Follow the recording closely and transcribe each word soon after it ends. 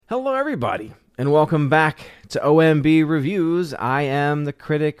Hello, everybody, and welcome back to OMB Reviews. I am the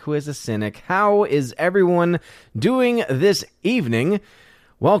critic who is a cynic. How is everyone doing this evening?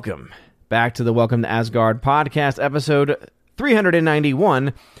 Welcome back to the Welcome to Asgard podcast, episode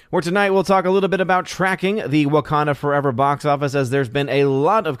 391, where tonight we'll talk a little bit about tracking the Wakanda Forever box office, as there's been a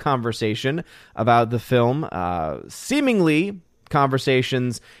lot of conversation about the film, seemingly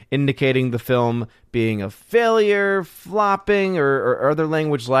conversations indicating the film being a failure, flopping, or other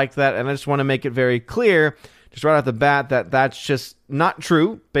language like that. And I just want to make it very clear, just right off the bat, that that's just not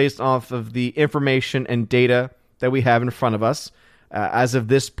true based off of the information and data that we have in front of us. As of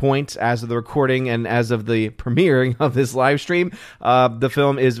this point, as of the recording and as of the premiering of this live stream, the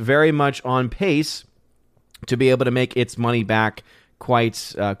film is very much on pace to be able to make its money back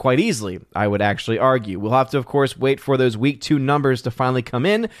quite easily, I would actually argue. We'll have to, of course, wait for those week 2 numbers to finally come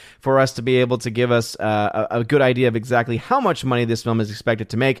in for us to be able to give us a good idea of exactly how much money this film is expected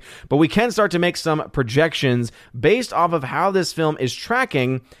to make. But we can start to make some projections based off of how this film is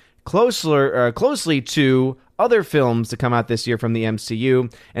tracking closely to other films to come out this year from the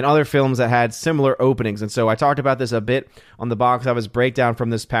MCU and other films that had similar openings. And so I talked about this a bit on the box office breakdown from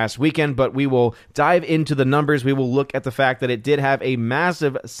this past weekend, but we will dive into the numbers. We will look at the fact that it did have a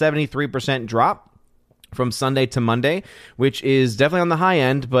massive 73% drop from Sunday to Monday, which is definitely on the high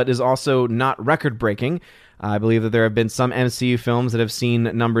end, but is also not record-breaking. I believe that there have been some MCU films that have seen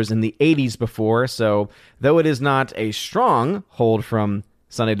numbers in the 80s before, so though it is not a strong hold from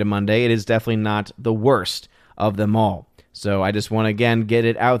Sunday to Monday, it is definitely not the worst of them all. So I just want to again get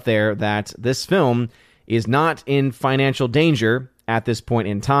it out there that this film is not in financial danger at this point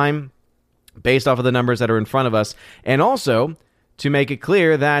in time based off of the numbers that are in front of us. And also to make it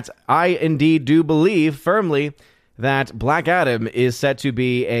clear that I indeed do believe firmly that Black Adam is set to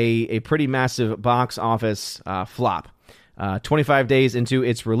be a pretty massive box office flop. 25 days into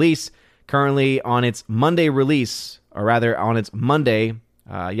its release, currently on its Monday release, or rather on its Monday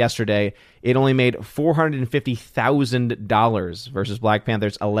yesterday, it only made $450,000 versus Black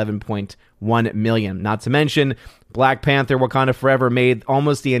Panther's $11.1 million. Not to mention, Black Panther Wakanda Forever made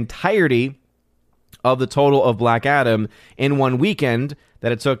almost the entirety of the total of Black Adam in one weekend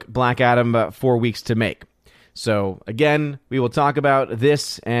that it took Black Adam about 4 weeks to make. So, again, we will talk about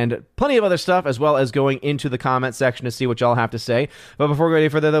this and plenty of other stuff, as well as going into the comment section to see what y'all have to say. But before we go any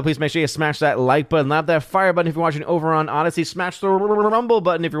further, though, please make sure you smash that like button, lap that fire button if you're watching over on Odyssey, smash the rumble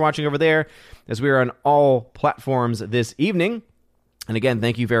button if you're watching over there, as we are on all platforms this evening. And again,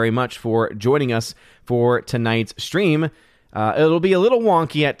 thank you very much for joining us for tonight's stream. It'll be a little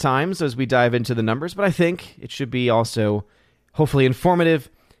wonky at times as we dive into the numbers, but I think it should be also hopefully informative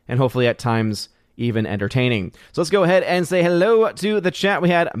and hopefully at times even entertaining. So let's go ahead and say hello to the chat. We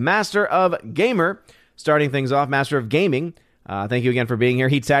had Master of Gamer starting things off. Master of Gaming, thank you again for being here.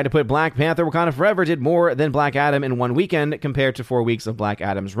 He tagged to put Black Panther Wakanda Forever did more than Black Adam in one weekend compared to 4 weeks of Black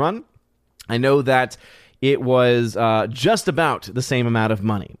Adam's run. I know that it was just about the same amount of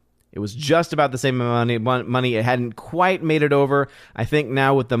money. It was just about the same amount of money. It hadn't quite made it over. I think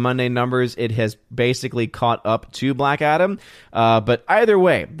now with the Monday numbers, it has basically caught up to Black Adam. But either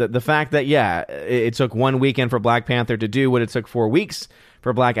way, the fact that, it took 1 weekend for Black Panther to do what it took 4 weeks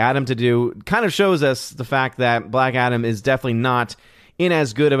for Black Adam to do kind of shows us the fact that Black Adam is definitely not in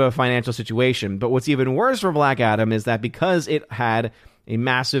as good of a financial situation. But what's even worse for Black Adam is that because it had a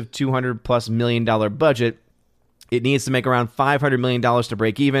massive $200+ million budget, it needs to make around $500 million to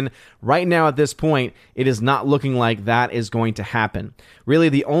break even. Right now, at this point, it is not looking like that is going to happen. Really,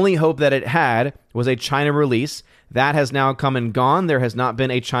 the only hope that it had was a China release. That has now come and gone. There has not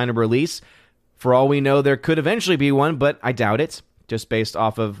been a China release. For all we know, there could eventually be one, but I doubt it, just based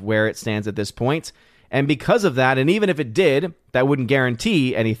off of where it stands at this point. And because of that, and even if it did, that wouldn't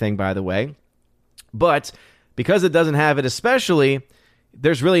guarantee anything, by the way. But because it doesn't have it especially,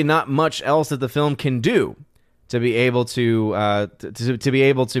 there's really not much else that the film can do to be able to be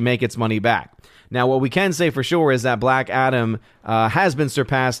able to make its money back. Now, what we can say for sure is that Black Adam has been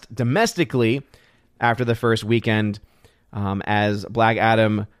surpassed domestically after the first weekend, as Black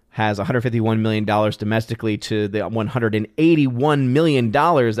Adam has $151 million domestically to the $181 million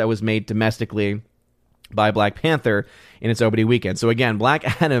that was made domestically by Black Panther in its opening weekend. So again,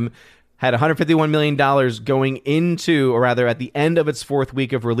 Black Adam had $151 million going into, or rather at the end of its 4th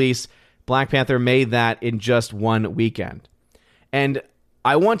week of release. Black Panther made that in just 1 weekend. And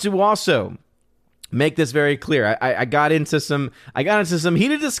I want to also make this very clear. I got into some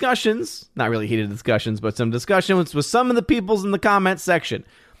heated discussions, not really heated discussions, but some discussions with some of the peoples in the comments section.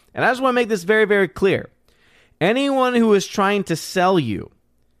 And I just want to make this very, very clear. Anyone who is trying to sell you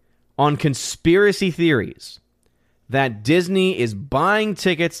on conspiracy theories that Disney is buying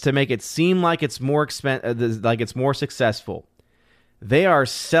tickets to make it seem like it's more like it's more successful. They are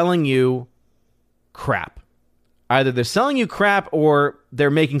selling you crap. Either they're selling you crap or they're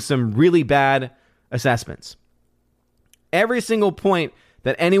making some really bad assessments. Every single point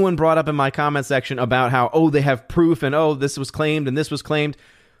that anyone brought up in my comment section about how, oh, they have proof and, oh, this was claimed and this was claimed,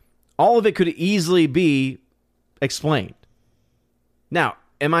 all of it could easily be explained. Now,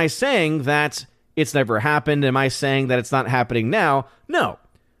 am I saying that it's never happened? Am I saying that it's not happening now? No.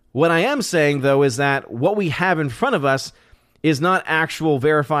 What I am saying, though, is that what we have in front of us is not actual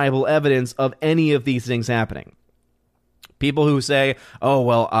verifiable evidence of any of these things happening. People who say, oh,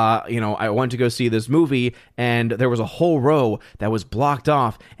 well, I went to go see this movie and there was a whole row that was blocked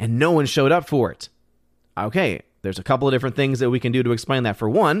off and no one showed up for it. Okay, there's a couple of different things that we can do to explain that. For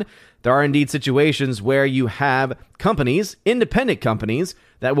one, there are indeed situations where you have companies, independent companies,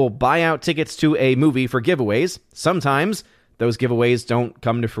 that will buy out tickets to a movie for giveaways. Sometimes those giveaways don't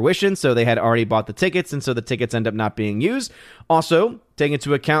come to fruition, so they had already bought the tickets, and so the tickets end up not being used. Also, take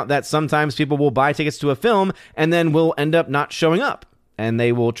into account that sometimes people will buy tickets to a film and then will end up not showing up, and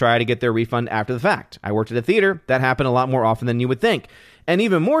they will try to get their refund after the fact. I worked at a theater. That happened a lot more often than you would think. And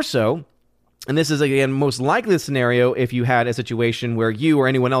even more so, and this is, again, most likely the scenario if you had a situation where you or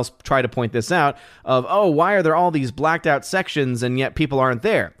anyone else try to point this out of, oh, why are there all these blacked out sections and yet people aren't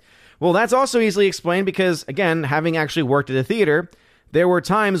there? Well, that's also easily explained because, again, having actually worked at a theater, there were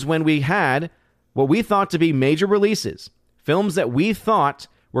times when we had what we thought to be major releases, films that we thought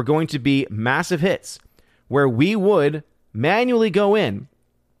were going to be massive hits, where we would manually go in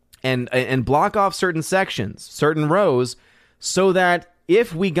and block off certain sections, certain rows, so that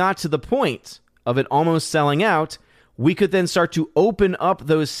if we got to the point of it almost selling out, we could then start to open up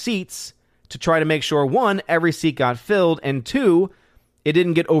those seats to try to make sure, one, every seat got filled, and two, it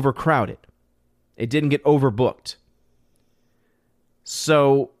didn't get overcrowded. It didn't get overbooked.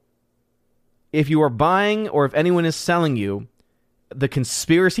 So if you are buying or if anyone is selling you the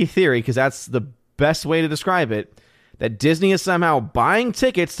conspiracy theory, because that's the best way to describe it, that Disney is somehow buying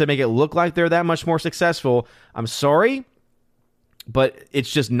tickets to make it look like they're that much more successful, I'm sorry, but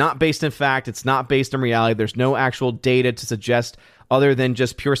it's just not based in fact. It's not based in reality. There's no actual data to suggest other than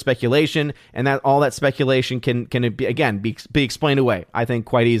just pure speculation, and that all that speculation can be explained away, I think,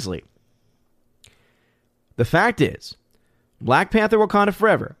 quite easily. The fact is, Black Panther: Wakanda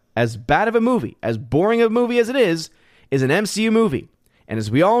Forever, as bad of a movie, as boring of a movie as it is an MCU movie. And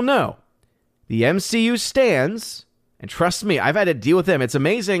as we all know, the MCU stans, and trust me, I've had to deal with them. It's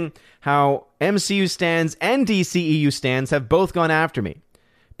amazing how MCU stans and DCEU stans have both gone after me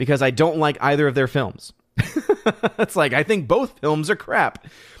because I don't like either of their films. It's like, I think both films are crap.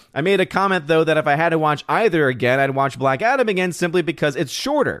 I made a comment, though, that if I had to watch either again, I'd watch Black Adam again simply because it's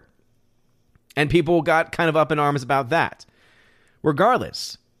shorter. And people got kind of up in arms about that.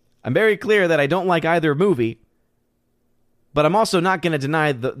 Regardless, I'm very clear that I don't like either movie, but I'm also not going to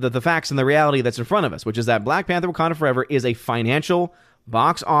deny the facts and the reality that's in front of us, which is that Black Panther: Wakanda Forever is a financial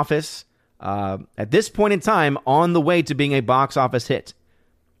box office, at this point in time, on the way to being a box office hit.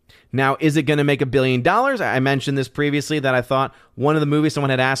 Now, is it going to make $1 billion? I mentioned this previously, that I thought one of the movies, someone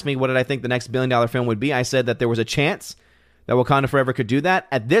had asked me, what did I think the next $1 billion film would be? I said that there was a chance that Wakanda Forever could do that.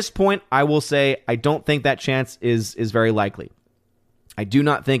 At this point, I will say I don't think that chance is very likely. I do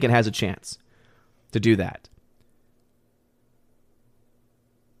not think it has a chance to do that.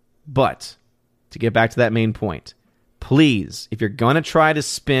 But, to get back to that main point, please, if you're going to try to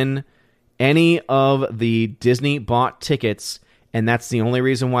spin any of the Disney-bought tickets, and that's the only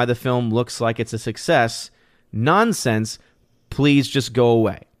reason why the film looks like it's a success, nonsense, please just go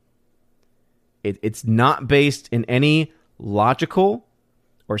away. It's not based in any logical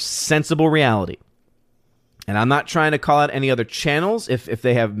or sensible reality. And I'm not trying to call out any other channels if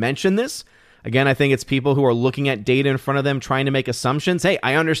they have mentioned this. Again, I think it's people who are looking at data in front of them, trying to make assumptions. Hey,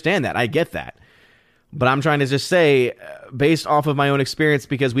 I understand that. I get that. But I'm trying to just say, based off of my own experience,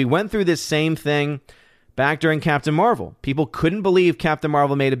 because we went through this same thing back during Captain Marvel. People couldn't believe Captain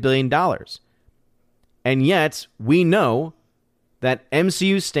Marvel made $1 billion. And yet, we know that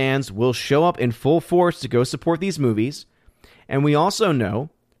MCU stans will show up in full force to go support these movies. And we also know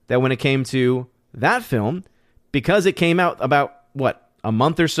that when it came to that film, because it came out about, a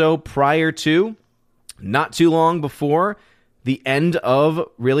month or so prior to, not too long before the end of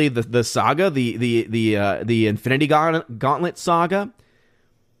really the saga, the Infinity Gauntlet saga,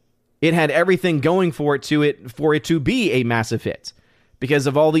 it had everything going for it to be a massive hit because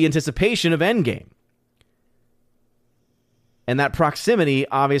of all the anticipation of Endgame. And that proximity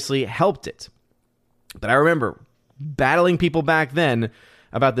obviously helped it. But I remember battling people back then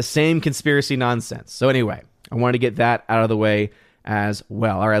about the same conspiracy nonsense. So anyway, I wanted to get that out of the way as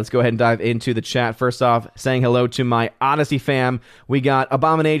well. All right, let's go ahead and dive into the chat. First off, saying hello to my Odyssey fam. We got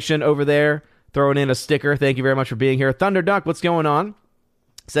Abomination over there throwing in a sticker. Thank you very much for being here. Thunder Duck, what's going on?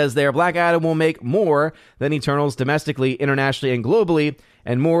 Says there, Black Adam will make more than Eternals domestically, internationally, and globally,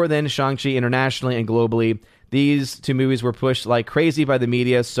 and more than Shang-Chi internationally and globally. These two movies were pushed like crazy by the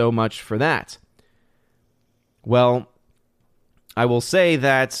media, so much for that. Well, I will say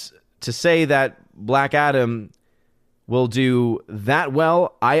that to say that Black Adam will do that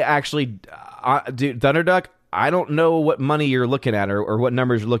well, I actually, Thunderduck, I don't know what money you're looking at or what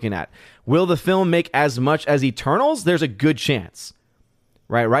numbers you're looking at. Will the film make as much as Eternals? There's a good chance.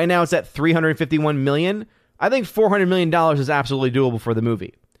 Right now it's at $351 million. I think $400 million is absolutely doable for the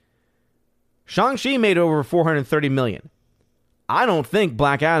movie. Shang-Chi made over $430 million. I don't think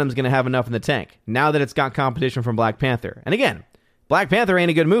Black Adam's going to have enough in the tank now that it's got competition from Black Panther. And again, Black Panther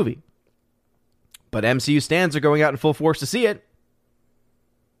ain't a good movie. But MCU stans are going out in full force to see it,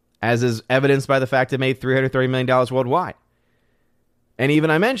 as is evidenced by the fact it made $330 million worldwide. And even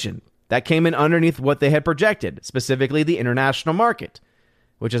I mentioned, that came in underneath what they had projected, specifically the international market,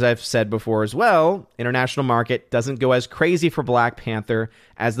 which, as I've said before as well, international market doesn't go as crazy for Black Panther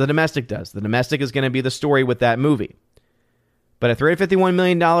as the domestic does. The domestic is going to be the story with that movie. But at $351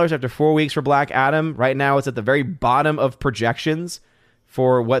 million after 4 weeks for Black Adam, right now it's at the very bottom of projections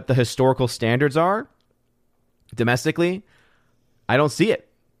for what the historical standards are domestically. I don't see it.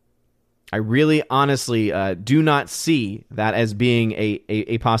 I really honestly do not see that as being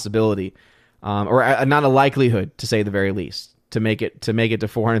a possibility, or not a likelihood, to say the very least, to make it to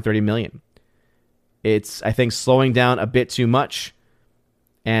 $430 million. It's, I think, slowing down a bit too much,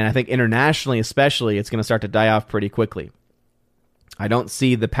 and I think internationally especially it's going to start to die off pretty quickly. I don't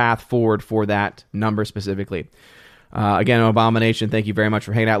see the path forward for that number specifically. Again, Abomination, thank you very much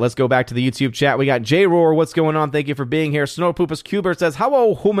for hanging out. Let's go back to the YouTube chat. We got J-Roar, what's going on? Thank you for being here. Snowpoopus Cuber says,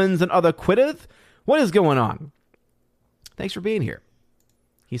 hello, humans and other quitteth. What is going on? Thanks for being here.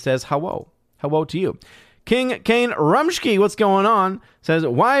 He says, hello. Hello to you. King Kane Rumsky, what's going on? Says,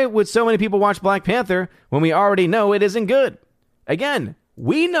 why would so many people watch Black Panther when we already know it isn't good? Again,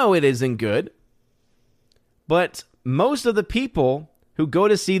 we know it isn't good, but most of the people who go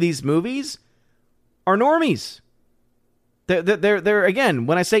to see these movies are normies. They're again,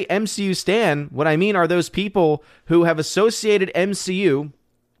 when I say MCU stan, what I mean are those people who have associated MCU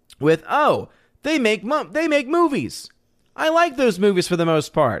with, oh, they make movies. I like those movies for the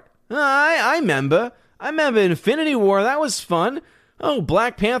most part. I remember Infinity War. That was fun. Oh,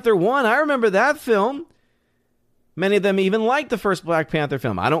 Black Panther 1. I remember that film. Many of them even liked the first Black Panther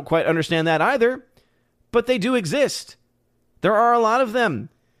film. I don't quite understand that either, but they do exist. There are a lot of them.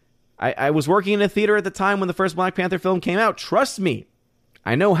 I was working in a theater at the time when the first Black Panther film came out. Trust me,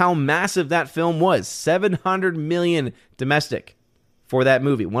 I know how massive that film was. $700 million domestic for that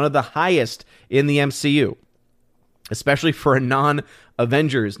movie. One of the highest in the MCU, especially for a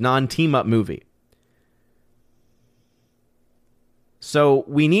non-Avengers, non-team-up movie. So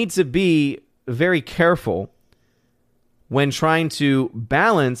we need to be very careful when trying to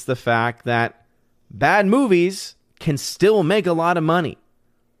balance the fact that bad movies can still make a lot of money.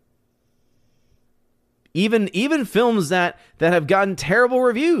 Even films that have gotten terrible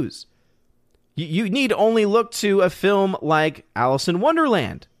reviews. You need only look to a film like Alice in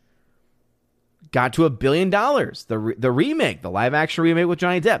Wonderland. Got to $1 billion. The remake, the live-action remake with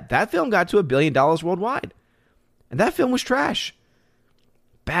Johnny Depp, that film got to $1 billion worldwide. And that film was trash.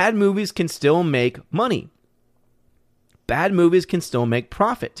 Bad movies can still make money. Bad movies can still make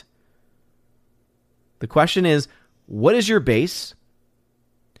profit. The question is, what is your base?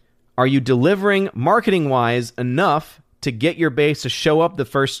 Are you delivering marketing-wise enough to get your base to show up the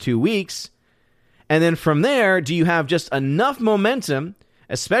first 2 weeks? And then from there, do you have just enough momentum,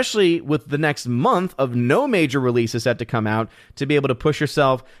 especially with the next month of no major releases set to come out, to be able to push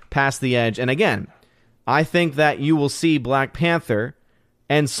yourself past the edge? And again, I think that you will see Black Panther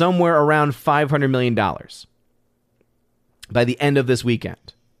and somewhere around $500 million by the end of this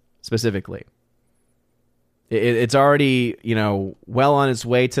weekend, specifically. It's already, well on its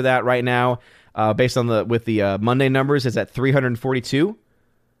way to that right now. Based on the Monday numbers, it's at 342.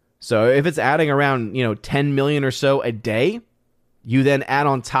 So if it's adding around 10 million or so a day, you then add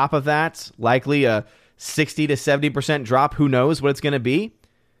on top of that likely a 60 to 70% drop. Who knows what it's going to be?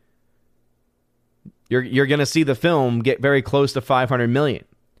 You're going to see the film get very close to 500 million.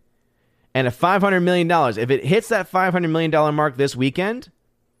 And at $500 million, if it hits that $500 million mark this weekend,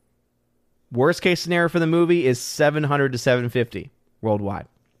 worst case scenario for the movie is 700 to 750 worldwide.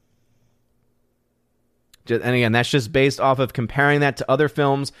 And again, that's just based off of comparing that to other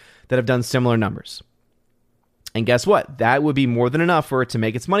films that have done similar numbers. And guess what? That would be more than enough for it to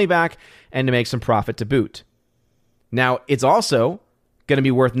make its money back and to make some profit to boot. Now, it's also going to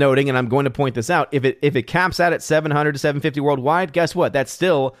be worth noting, and I'm going to point this out, if it caps out at 700 to 750 worldwide, guess what? That's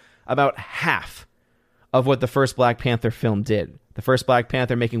still about half of what the first Black Panther film did. The first Black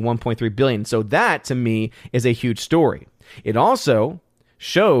Panther making $1.3 billion. So that, to me, is a huge story. It also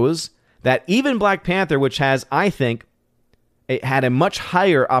shows that even Black Panther, which has, I think, it had a much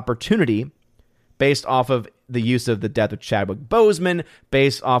higher opportunity based off of the use of the death of Chadwick Boseman,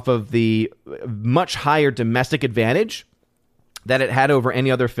 based off of the much higher domestic advantage that it had over any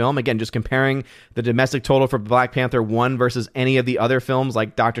other film. Again, just comparing the domestic total for Black Panther 1 versus any of the other films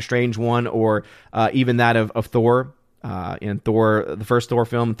like Doctor Strange 1 or even that of Thor, in Thor, the first Thor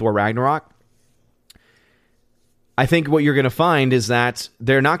film, Thor Ragnarok. I think what you're going to find is that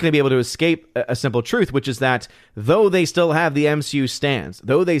they're not going to be able to escape a simple truth, which is that though they still have the MCU stands,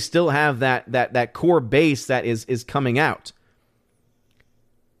 though they still have that core base that is coming out,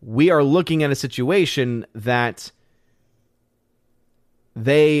 we are looking at a situation that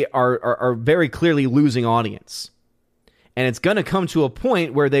they are very clearly losing audience. And it's going to come to a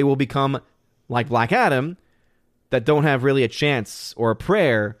point where they will become like Black Adam, that don't have really a chance or a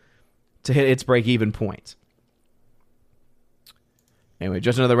prayer to hit its break-even point. Anyway,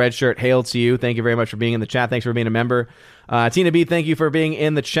 just another red shirt. Hail to you. Thank you very much for being in the chat. Thanks for being a member. Tina B, thank you for being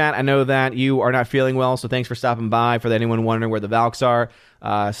in the chat. I know that you are not feeling well, so thanks for stopping by. For anyone wondering where the Valks are,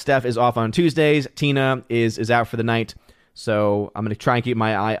 Steph is off on Tuesdays. Tina is out for the night. So I'm going to try and keep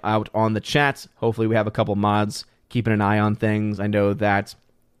my eye out on the chat. Hopefully we have a couple mods keeping an eye on things. I know that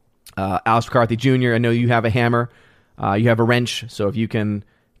Alex McCarthy Jr., I know you have a hammer. You have a wrench. So if you can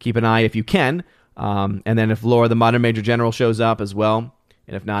keep an eye, if you can. And then if Laura, the Modern Major General, shows up as well.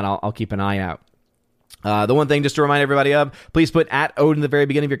 And if not, I'll keep an eye out. The one thing just to remind everybody of, please put at Odin at the very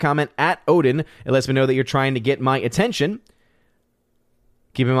beginning of your comment. At Odin. It lets me know that you're trying to get my attention.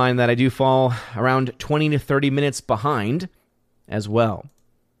 Keep in mind that I do fall around 20 to 30 minutes behind as well.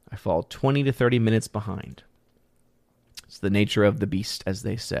 I fall 20 to 30 minutes behind. It's the nature of the beast, as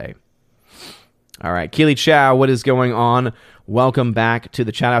they say. All right, Keely Chow, what is going on? Welcome back to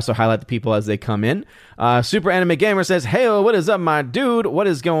the chat. I also highlight the people as they come in. Super Anime Gamer says, hey, what is up, my dude? What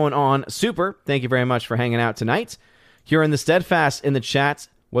is going on? Super, thank you very much for hanging out tonight. Here in the Steadfast in the chat,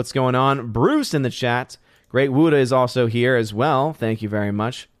 what's going on? Bruce in the chat. Great Wuda is also here as well. Thank you very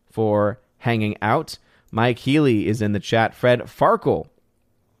much for hanging out. Mike Healy is in the chat. Fred Farkle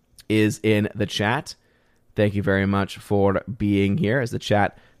is in the chat. Thank you very much for being here as the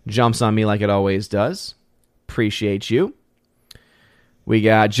chat jumps on me like it always does. Appreciate you. We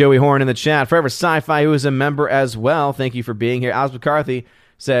got Joey Horn in the chat. Forever Sci-Fi, who is a member as well. Thank you for being here. Alex McCarthy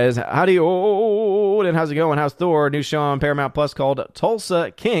says, howdy, and how's it going? How's Thor? New show on Paramount Plus called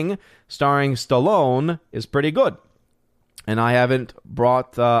Tulsa King, starring Stallone, is pretty good. And I haven't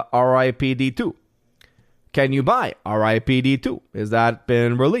brought R.I.P.D. 2. Can you buy R.I.P.D. 2? Has that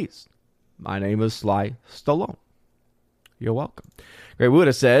been released? My name is Sly Stallone. You're welcome. Great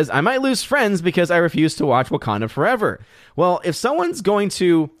Wuda says, I might lose friends because I refuse to watch Wakanda Forever. Well, if someone's going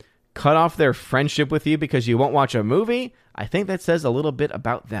to cut off their friendship with you because you won't watch a movie, I think that says a little bit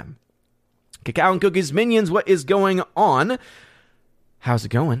about them. Cacao and Cookies Minions, what is going on? How's it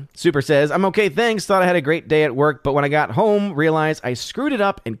going? Super says, I'm okay, thanks. Thought I had a great day at work, but when I got home, realized I screwed it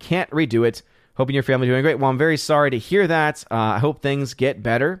up and can't redo it. Hoping your family's doing great. Well, I'm very sorry to hear that. I hope things get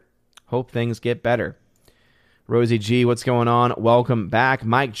better. Rosie G, what's going on? Welcome back.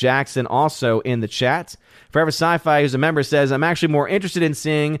 Mike Jackson also in the chat. Forever Sci-Fi, who's a member, says, I'm actually more interested in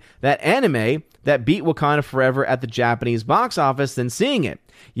seeing that anime that beat Wakanda Forever at the Japanese box office than seeing it.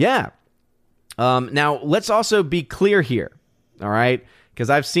 Yeah. Now, let's also be clear here, all right? Because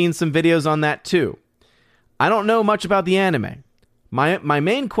I've seen some videos on that too. I don't know much about the anime. My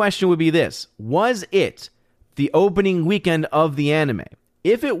main question would be this. Was it the opening weekend of the anime?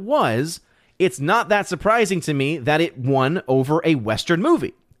 If it was, it's not that surprising to me that it won over a Western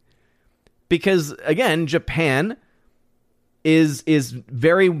movie. Because, again, Japan is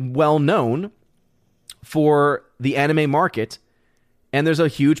very well known for the anime market, and there's a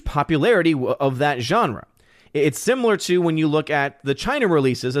huge popularity of that genre. It's similar to when you look at the China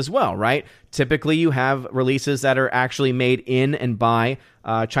releases as well, right? Typically, you have releases that are actually made in and by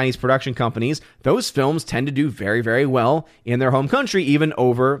Chinese production companies. Those films tend to do very, very well in their home country, even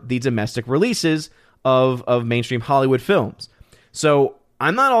over the domestic releases of mainstream Hollywood films. So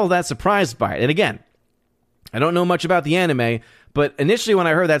I'm not all that surprised by it. And again, I don't know much about the anime, but initially when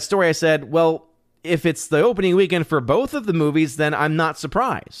I heard that story, I said, well, if it's the opening weekend for both of the movies, then I'm not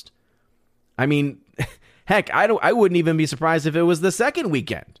surprised. I mean, heck, I wouldn't even be surprised if it was the second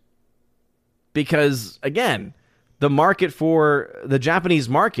weekend. Because, again, the market for the Japanese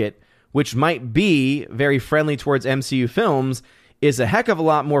market, which might be very friendly towards MCU films, is a heck of a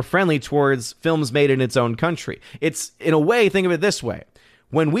lot more friendly towards films made in its own country. It's, in a way, think of it this way.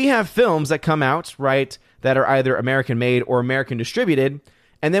 When we have films that come out, right, that are either American made or American distributed,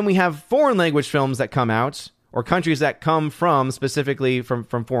 and then we have foreign language films that come out, or countries that come from, specifically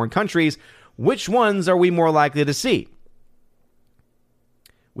from foreign countries, which ones are we more likely to see?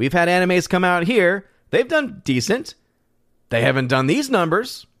 We've had animes come out here. They've done decent. They haven't done these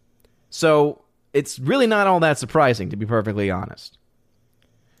numbers. So it's really not all that surprising, to be perfectly honest,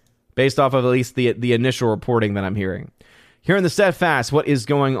 based off of at least the initial reporting that I'm hearing. Here in the Steadfast, what is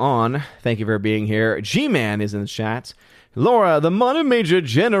going on? Thank you for being here. G-Man is in the chat. Laura, the Mono Major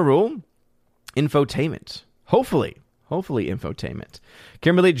General. Infotainment. Hopefully infotainment.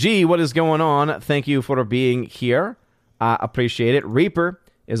 Kimberly G, what is going on? Thank you for being here. I appreciate it. Reaper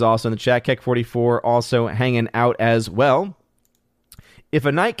is also in the chat. Keck44 also hanging out as well. If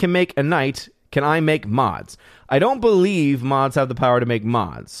a knight can make a knight, can I make mods? I don't believe mods have the power to make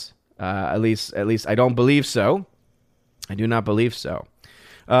mods. At least I don't believe so. I do not believe so.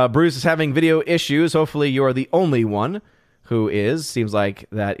 Bruce is having video issues. Hopefully you're the only one who is. Seems like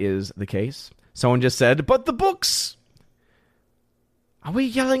that is the case. Someone just said, but the books. Are we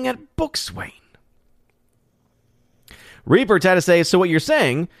yelling at books, Wayne? Reaper had to say, so what you're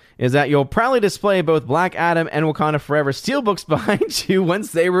saying is that you'll proudly display both Black Adam and Wakanda Forever steelbooks behind you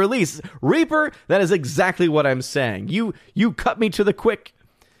once they release. Reaper, that is exactly what I'm saying. You cut me to the quick.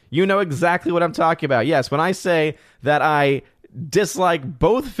 You know exactly what I'm talking about. Yes, when I say that I dislike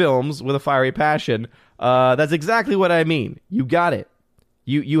both films with a fiery passion, that's exactly what I mean. You got it.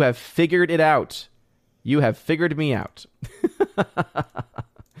 You have figured it out. You have figured me out.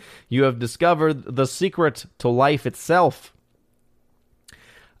 You have discovered the secret to life itself.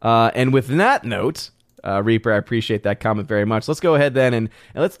 And with that note, Reaper, I appreciate that comment very much. Let's go ahead then and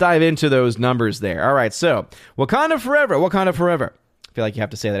let's dive into those numbers there. All right, so Wakanda Forever. I feel like you have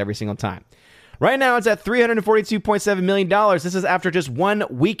to say that every single time. Right now, it's at $342.7 million. This is after just one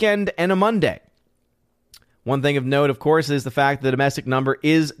weekend and a Monday. One thing of note, of course, is the fact that the domestic number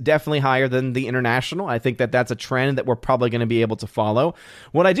is definitely higher than the international. I think that that's a trend that we're probably going to be able to follow.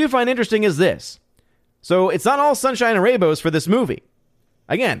 What I do find interesting is this. So it's not all sunshine and rainbows for this movie.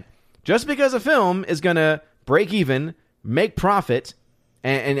 Again, just because a film is going to break even, make profit,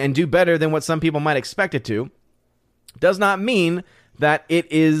 and do better than what some people might expect it to, does not mean that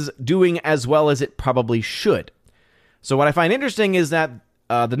it is doing as well as it probably should. So what I find interesting is that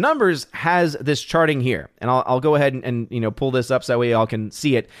the numbers has this charting here, and I'll go ahead and pull this up so that way y'all can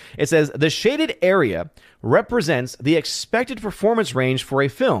see it. It says the shaded area represents the expected performance range for a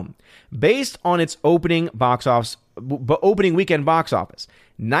film based on its opening weekend box office.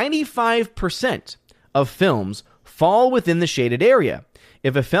 95% of films fall within the shaded area.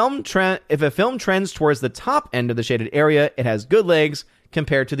 If a film trends towards the top end of the shaded area, it has good legs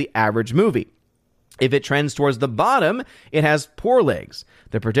compared to the average movie. If it trends towards the bottom, it has poor legs.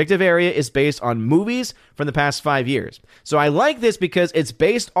 The predictive area is based on movies from the past 5 years. So I like this because it's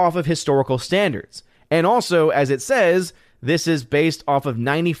based off of historical standards. And also, as it says, this is based off of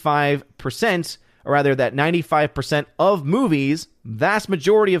 95%, or rather that 95% of movies, vast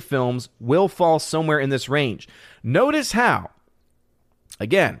majority of films, will fall somewhere in this range. Notice how,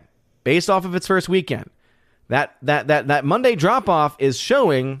 again, based off of its first weekend, that Monday drop-off is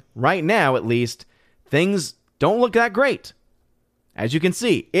showing, right now at least, things don't look that great. As you can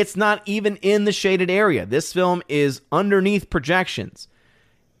see, it's not even in the shaded area. This film is underneath projections.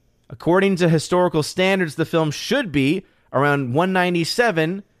 According to historical standards, the film should be around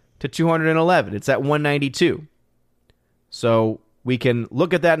 197 to 211. It's at 192. So we can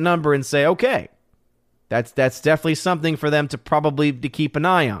look at that number and say, okay, that's definitely something for them to probably to keep an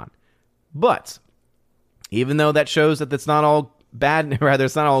eye on. But even though that shows that it's not all bad, rather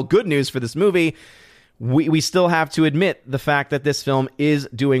it's not all good news for this movie, we still have to admit the fact that this film is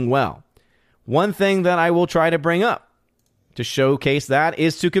doing well. One thing that I will try to bring up to showcase that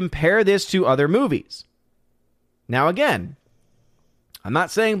is to compare this to other movies. Now again, I'm not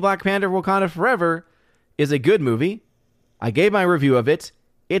saying Black Panther Wakanda Forever is a good movie. I gave my review of it.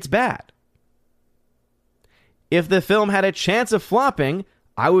 It's bad. If the film had a chance of flopping,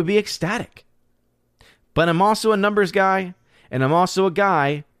 I would be ecstatic. But I'm also a numbers guy, and I'm also a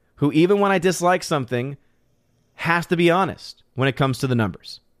guy who, even when I dislike something, has to be honest when it comes to the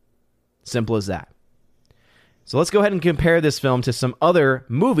numbers. Simple as that. So let's go ahead and compare this film to some other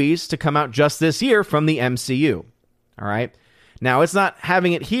movies to come out just this year from the MCU. All right. Now, it's not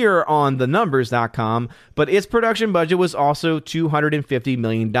having it here on thenumbers.com, but its production budget was also $250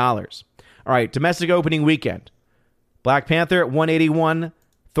 million. All right, domestic opening weekend. Black Panther at 181,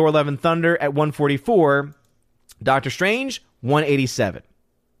 Thor Love and Thunder at 144, Doctor Strange 187.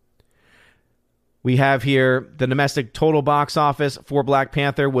 We have here the domestic total box office for Black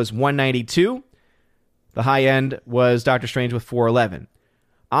Panther was 192. The high end was Doctor Strange with 411.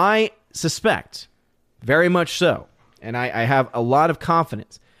 I suspect, very much so, and I have a lot of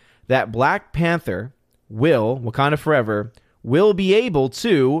confidence that Black Panther will, Wakanda Forever, will be able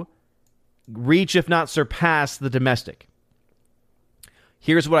to reach, if not surpass, the domestic.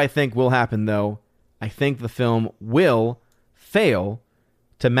 Here's what I think will happen, though. I think the film will fail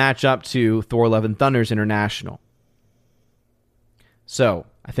to match up to Thor Love and Thunder's international. So,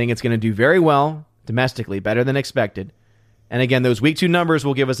 I think it's going to do very well domestically, better than expected. And again, those week 2 numbers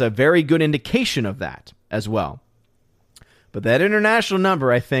will give us a very good indication of that as well. But that international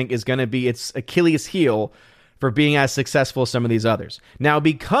number, I think, is going to be its Achilles heel for being as successful as some of these others. Now,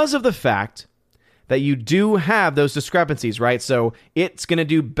 because of the fact that you do have those discrepancies, right? So it's going to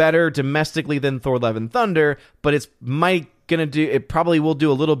do better domestically than Thor Love and Thunder, but it probably will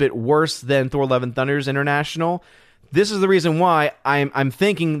do a little bit worse than Thor Love and Thunder's international. This is the reason why I'm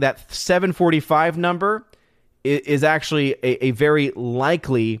thinking that 745 number is actually a very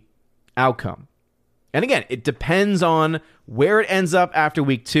likely outcome. And again, it depends on where it ends up after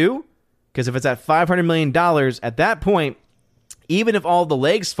week 2, because if it's at $500 million at that point, even if all the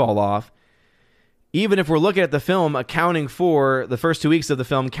legs fall off, even if we're looking at the film accounting for the first 2 weeks of the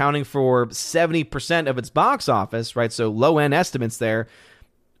film, counting for 70% of its box office, right? So low end estimates there,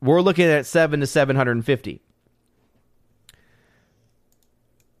 we're looking at 7 to 750.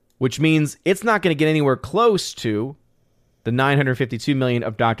 Which means it's not going to get anywhere close to the 952 million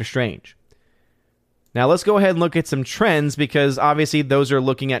of Doctor Strange. Now let's go ahead and look at some trends, because obviously those are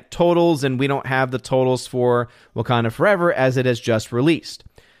looking at totals, and we don't have the totals for Wakanda Forever as it has just released.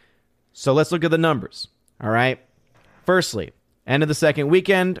 So let's look at the numbers. All right. Firstly, end of the second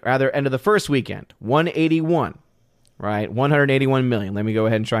weekend, rather end of the first weekend, 181, right? 181 million. Let me go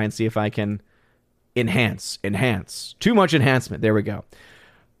ahead and try and see if I can enhance. Too much enhancement. There we go.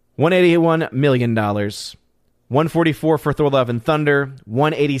 $181 million. 144 for Thor Love and Thunder.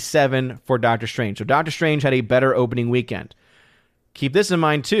 187 for Doctor Strange. So Doctor Strange had a better opening weekend. Keep this in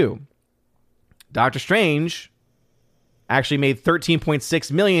mind too. Doctor Strange actually made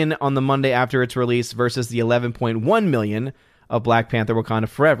 13.6 million on the Monday after its release versus the 11.1 million of Black Panther Wakanda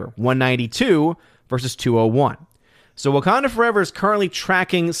Forever. 192 versus 201. So Wakanda Forever is currently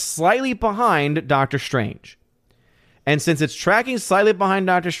tracking slightly behind Doctor Strange. And since it's tracking slightly behind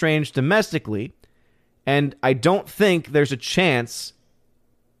Doctor Strange domestically, and I don't think there's a chance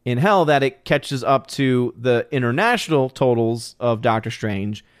in hell that it catches up to the international totals of Doctor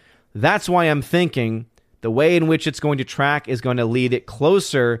Strange, that's why I'm thinking the way in which it's going to track is going to lead it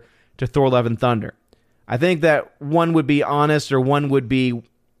closer to Thor Love and Thunder. I think that one would be honest, or one would be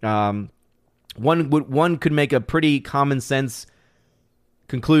one could make a pretty common sense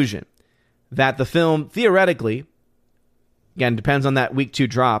conclusion that the film theoretically, again, depends on that week 2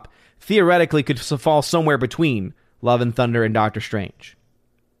 drop, theoretically could fall somewhere between Love and Thunder and Doctor Strange,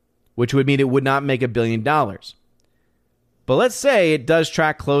 which would mean it would not make $1 billion. But let's say it does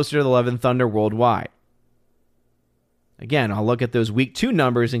track closer to the Love and Thunder worldwide. Again, I'll look at those week 2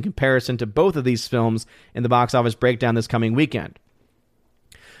 numbers in comparison to both of these films in the box office breakdown this coming weekend.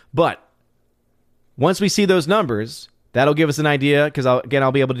 But once we see those numbers, that'll give us an idea, because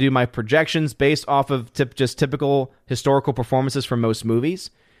I'll be able to do my projections based off of just typical historical performances from most movies.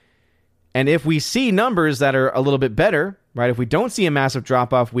 And if we see numbers that are a little bit better, right, if we don't see a massive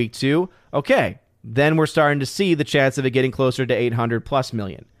drop-off week 2, okay, then we're starting to see the chance of it getting closer to 800 plus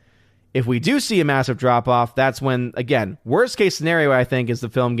million. If we do see a massive drop-off, that's when, again, worst case scenario, I think, is the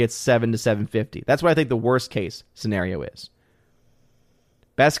film gets 7 to 750. That's what I think the worst case scenario is.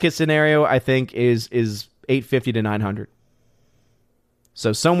 Best case scenario, I think, is 850 to 900.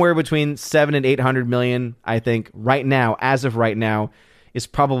 So somewhere between 7 and 800 million, I think, right now, as of right now, is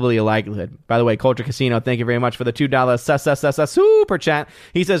probably a likelihood. By the way, Culture Casino, thank you very much for the $2 super chat.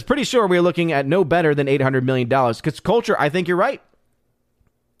 He says, pretty sure we're looking at no better than $800 million. Because Culture, I think you're right.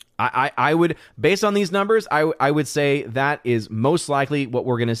 I would, based on these numbers, I would say that is most likely what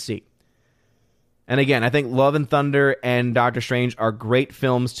we're going to see. And again, I think Love and Thunder and Doctor Strange are great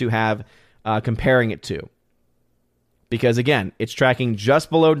films to have comparing it to. Because again, it's tracking just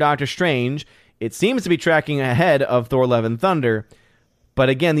below Doctor Strange. It seems to be tracking ahead of Thor Love and Thunder. But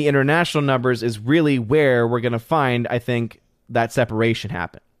again, the international numbers is really where we're going to find, I think, that separation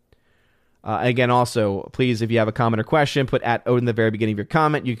happen. Again, also, please, if you have a comment or question, put @Odin in the very beginning of your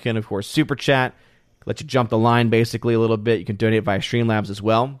comment. You can, of course, super chat, let you jump the line basically a little bit. You can donate via Streamlabs as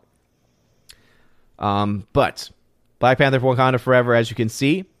well. But Black Panther Wakanda Forever, as you can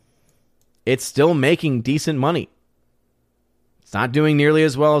see, it's still making decent money. It's not doing nearly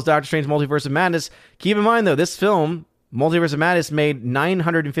as well as Doctor Strange Multiverse of Madness. Keep in mind, though, this film, Multiverse of Madness, made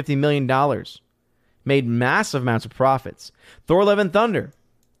 $950 million. Made massive amounts of profits. Thor Love and Thunder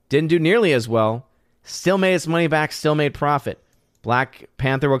didn't do nearly as well. Still made its money back, still made profit. Black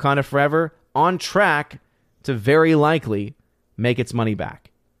Panther Wakanda Forever on track to very likely make its money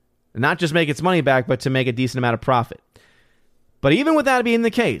back. Not just make its money back, but to make a decent amount of profit. But even with that being the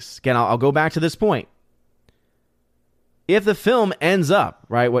case, again, I'll go back to this point. If the film ends up,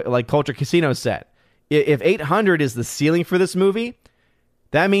 right, like Culture Casino said, if 800 is the ceiling for this movie,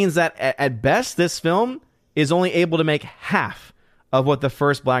 that means that at best this film is only able to make half of what the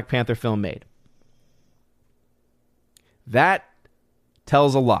first Black Panther film made. That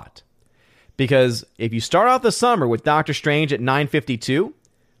tells a lot. Because if you start off the summer with Doctor Strange at 952,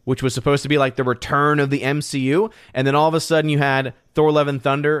 which was supposed to be like the return of the MCU, and then all of a sudden you had Thor Love and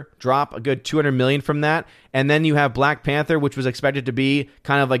Thunder drop a good $200 million from that, and then you have Black Panther, which was expected to be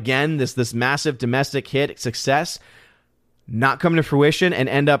kind of, again, this massive domestic hit success, not come to fruition and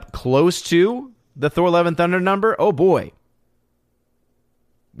end up close to the Thor Love and Thunder number. Oh boy.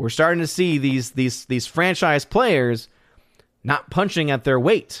 We're starting to see these franchise players not punching at their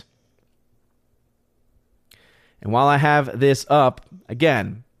weight. And while I have this up,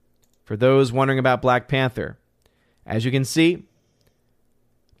 again, for those wondering about Black Panther, as you can see,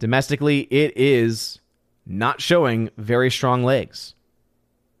 domestically, it is not showing very strong legs.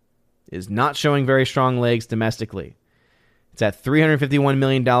 It is not showing very strong legs domestically. It's at $351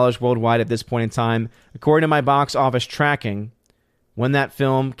 million worldwide at this point in time. According to my box office tracking, when that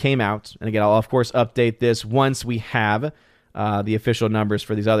film came out, and again, I'll of course update this once we have the official numbers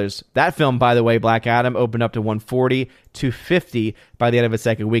for these others. That film, by the way, Black Adam, opened up to 140, 250 by the end of its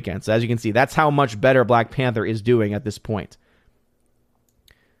second weekend. So as you can see, that's how much better Black Panther is doing at this point.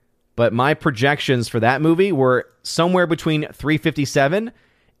 But my projections for that movie were somewhere between 357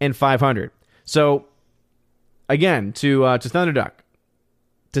 and 500. So again, to Thunderduck,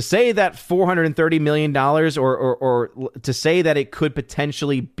 to say that $430 million or to say that it could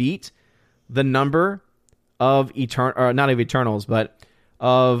potentially beat the number of not of Eternals, but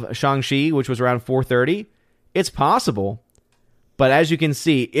of Shang-Chi, which was around 430, it's possible. But as you can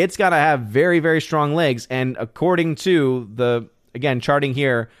see, it's got to have very, very strong legs. And according to the, again, charting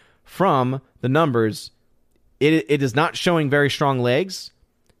here from the numbers, it is not showing very strong legs.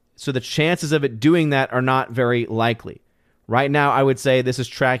 So the chances of it doing that are not very likely. Right now, I would say this is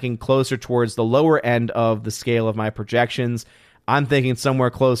tracking closer towards the lower end of the scale of my projections. I'm thinking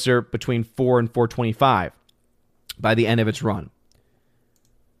somewhere closer between 4 and 425 by the end of its run.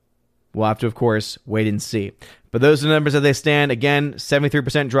 We'll have to, of course, wait and see. But those are the numbers as they stand. Again,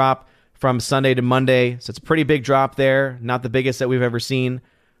 73% drop from Sunday to Monday. So it's a pretty big drop there. Not the biggest that we've ever seen.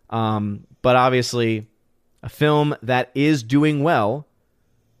 But obviously, a film that is doing well,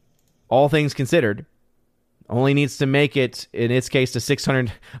 all things considered, only needs to make it, in its case, to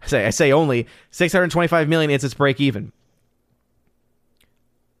 600. I say only $625 million. It's its break even.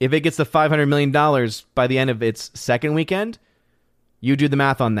 If it gets to $500 million by the end of its second weekend, you do the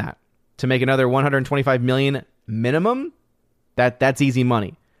math on that. To make another $125 million minimum, that's easy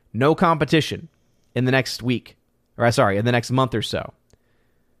money. No competition in the next week, in the next month or so.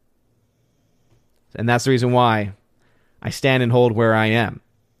 And that's the reason why I stand and hold where I am.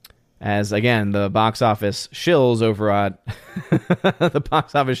 As again, the box office shills over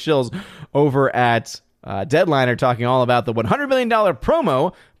at Deadline are talking all about the $100 million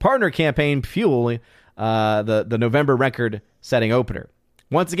promo partner campaign fuel the November record-setting opener.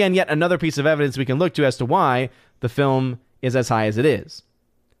 Once again, yet another piece of evidence we can look to as to why the film is as high as it is.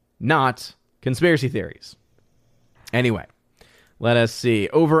 Not conspiracy theories. Anyway, let us see.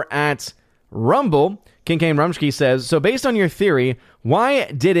 Over at Rumble, King Kane Rumsky says, so based on your theory, why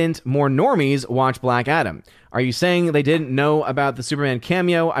didn't more normies watch Black Adam? Are you saying they didn't know about the Superman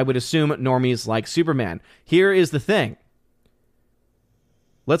cameo? I would assume normies like Superman. Here is the thing.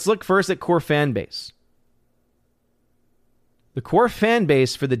 Let's look first at core fan base. The core fan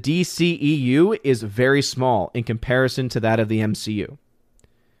base for the DCEU is very small in comparison to that of the MCU.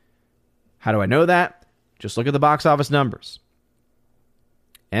 How do I know that? Just look at the box office numbers.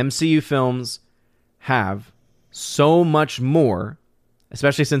 MCU films have so much more,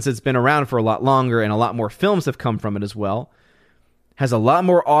 especially since it's been around for a lot longer and a lot more films have come from it as well, has a lot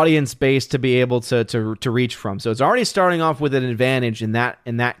more audience base to be able to reach from. So it's already starting off with an advantage in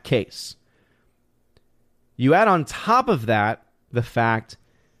that case. You add on top of that the fact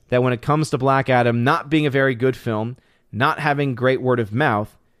that when it comes to Black Adam not being a very good film, not having great word of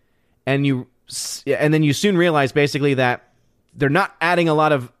mouth, and you and then you soon realize basically that they're not adding a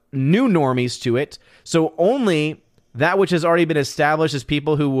lot of new normies to it. So only that which has already been established as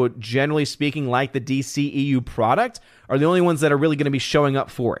people who would, generally speaking, like the DCEU product are the only ones that are really going to be showing up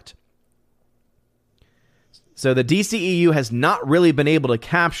for it. So the DCEU has not really been able to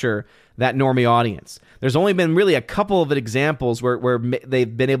capture that normie audience. There's only been really a couple of examples where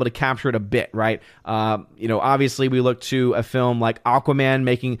they've been able to capture it a bit, right? Obviously we look to a film like Aquaman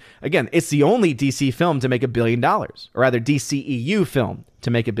making, again, it's the only DC film to make $1 billion, or rather DCEU film to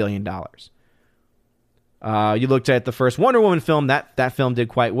make $1 billion. You looked at the first Wonder Woman film, that film did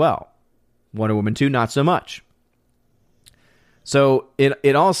quite well. Wonder Woman 2, not so much. So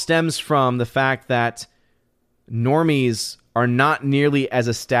it all stems from the fact that normies are not nearly as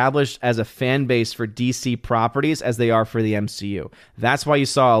established as a fan base for DC properties as they are for the MCU. That's why you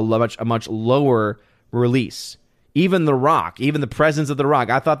saw a much lower release. Even The Rock, even the presence of The Rock,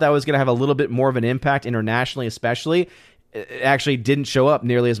 I thought that was going to have a little bit more of an impact internationally, especially. It actually didn't show up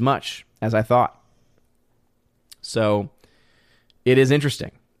nearly as much as I thought. So it is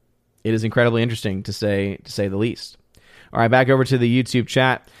interesting. It is incredibly interesting to say the least. All right, back over to the YouTube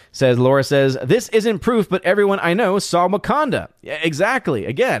chat. Laura says, this isn't proof, but everyone I know saw Wakanda. Yeah, exactly.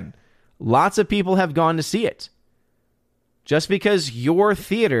 Again, lots of people have gone to see it. Just because your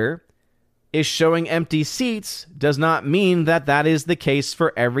theater is showing empty seats does not mean that that is the case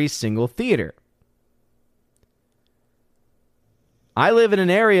for every single theater. I live in an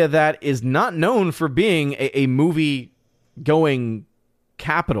area that is not known for being a movie-going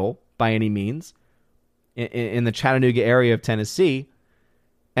capital by any means, in the Chattanooga area of Tennessee,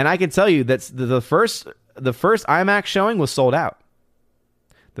 and I can tell you that the first IMAX showing was sold out.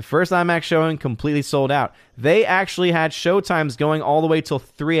 The first IMAX showing completely sold out. They actually had showtimes going all the way till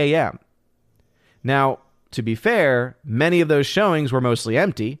 3 a.m. Now, to be fair, many of those showings were mostly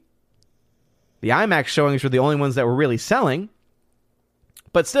empty. The IMAX showings were the only ones that were really selling.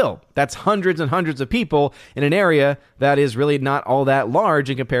 But still, that's hundreds and hundreds of people in an area that is really not all that large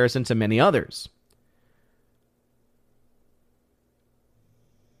in comparison to many others.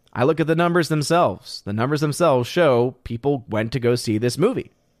 I look at the numbers themselves. The numbers themselves show people went to go see this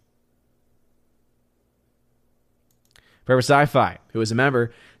movie. Forever Sci-Fi, who is a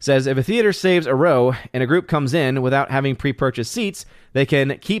member, says if a theater saves a row and a group comes in without having pre-purchased seats, they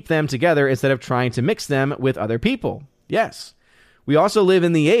can keep them together instead of trying to mix them with other people. Yes. We also live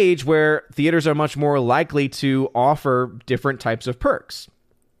in the age where theaters are much more likely to offer different types of perks.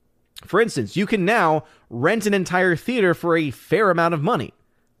 For instance, you can now rent an entire theater for a fair amount of money.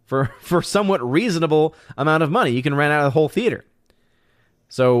 For somewhat reasonable amount of money. You can rent out a whole theater.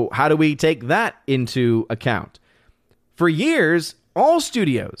 So how do we take that into account? For years, all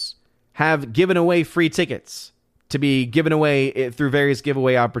studios have given away free tickets to be given away through various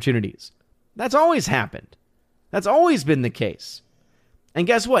giveaway opportunities. That's always happened. That's always been the case. And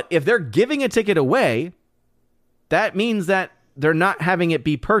guess what? If they're giving a ticket away, that means that they're not having it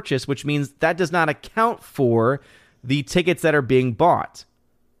be purchased, which means that does not account for the tickets that are being bought.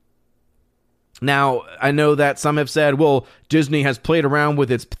 Now, I know that some have said, well, Disney has played around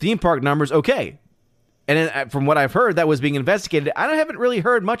with its theme park numbers. Okay. And from what I've heard, that was being investigated. I haven't really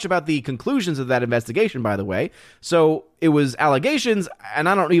heard much about the conclusions of that investigation, by the way. So it was allegations, and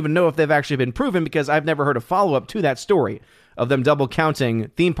I don't even know if they've actually been proven because I've never heard a follow-up to that story of them double counting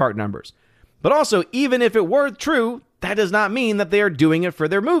theme park numbers. But also, even if it were true, that does not mean that they are doing it for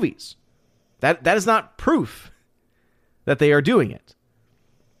their movies. That is not proof that they are doing it.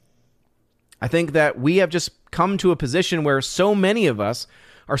 I think that we have just come to a position where so many of us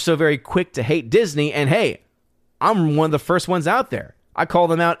are so very quick to hate Disney. And hey, I'm one of the first ones out there. I call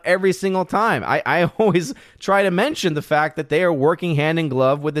them out every single time. I always try to mention the fact that they are working hand in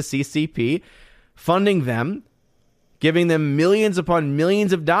glove with the CCP, funding them, giving them millions upon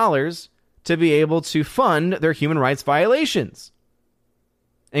millions of dollars to be able to fund their human rights violations,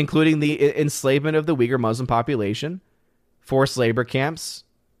 including the enslavement of the Uyghur Muslim population, forced labor camps,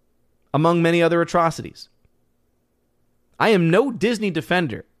 among many other atrocities. I am no Disney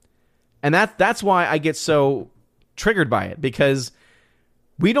defender, and that's why I get so triggered by it, because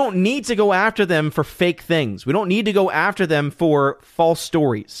we don't need to go after them for fake things. We don't need to go after them for false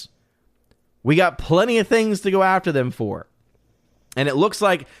stories. We got plenty of things to go after them for. And it looks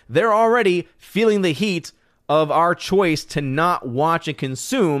like they're already feeling the heat of our choice to not watch and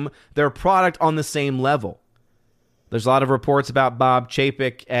consume their product on the same level. There's a lot of reports about Bob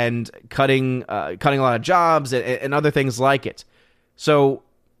Chapek and cutting a lot of jobs and other things like it. So,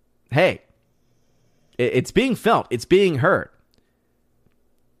 hey, it's being felt. It's being heard.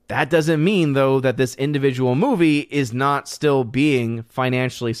 That doesn't mean, though, that this individual movie is not still being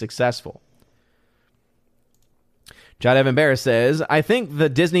financially successful. John Evan Bear says, I think the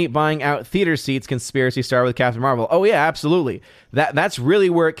Disney buying out theater seats conspiracy started with Captain Marvel. Oh, yeah, absolutely. That's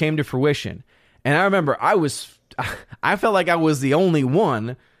really where it came to fruition. And I remember I felt like I was the only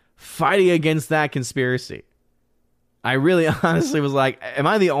one fighting against that conspiracy. I really honestly was like, am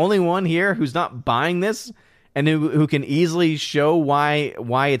I the only one here who's not buying this and who can easily show why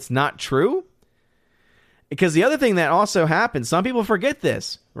it's not true? Because the other thing that also happened, some people forget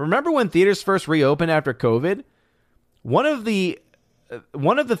this. Remember when theaters first reopened after COVID? One of the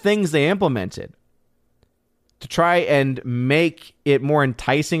things they implemented to try and make it more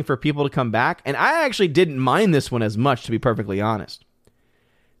enticing for people to come back, and I actually didn't mind this one as much, to be perfectly honest.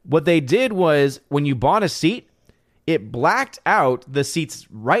 What they did was, when you bought a seat, it blacked out the seats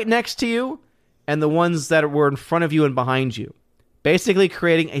right next to you and the ones that were in front of you and behind you, basically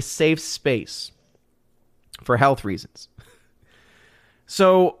creating a safe space for health reasons.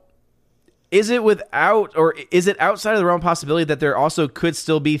 So is it outside of the realm of possibility that there also could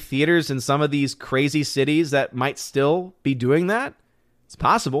still be theaters in some of these crazy cities that might still be doing that? It's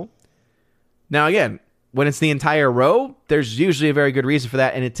possible. Now, again, when it's the entire row, there's usually a very good reason for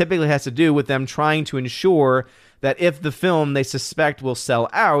that, and it typically has to do with them trying to ensure that if the film they suspect will sell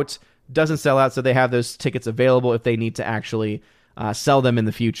out doesn't sell out, so they have those tickets available if they need to actually sell them in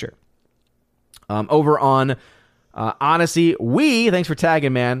the future. Over on Odyssey, thanks for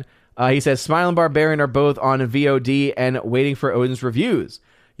tagging, man. He says, Smile and Barbarian are both on VOD and waiting for Odin's reviews.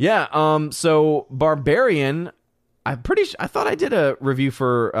 Yeah, so Barbarian, I thought I did a review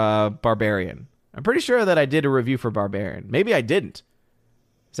for Barbarian. I'm pretty sure that I did a review for Barbarian. Maybe I didn't.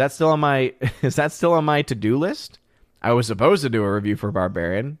 Is that still on my to-do list? I was supposed to do a review for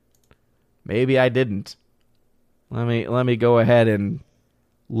Barbarian. Maybe I didn't. Let me go ahead and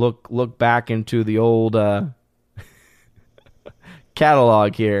look back into the old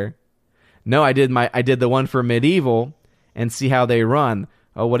catalog here. No, I did the one for Medieval and see how they run.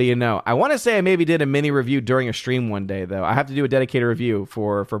 Oh, what do you know? I want to say I maybe did a mini review during a stream one day, though. I have to do a dedicated review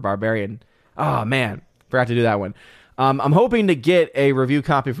for Barbarian. Oh, man. Forgot to do that one. I'm hoping to get a review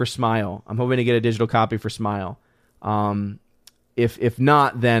copy for Smile. I'm hoping to get a digital copy for Smile. If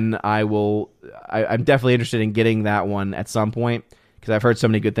not, then I'm definitely interested in getting that one at some point because I've heard so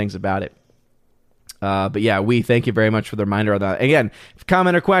many good things about it. But yeah, thank you very much for the reminder on that. Again,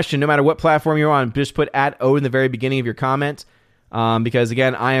 comment or question, no matter what platform you're on, just put @O in the very beginning of your comment. Because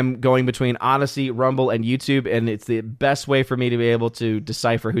again, I am going between Odyssey, Rumble, and YouTube, and it's the best way for me to be able to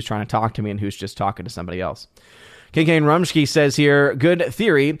decipher who's trying to talk to me and who's just talking to somebody else. Kincaid Rumsky says here, good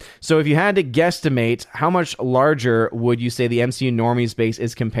theory. So if you had to guesstimate, how much larger would you say the MCU normies base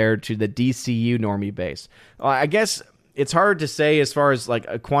is compared to the DCU normie base? I guess it's hard to say as far as like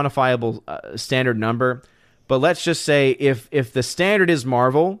a quantifiable standard number, but let's just say if the standard is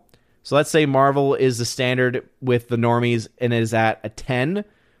Marvel, so let's say Marvel is the standard with the normies and is at a 10,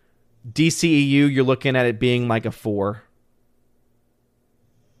 DCEU, you're looking at it being like a 4.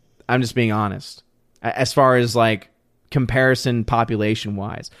 I'm just being honest. As far as like comparison population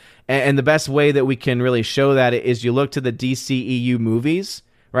wise. And the best way that we can really show that is you look to the DCEU movies,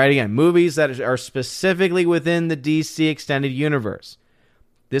 right? Again, movies that are specifically within the DC extended universe.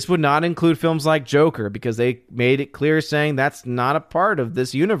 This would not include films like Joker because they made it clear saying that's not a part of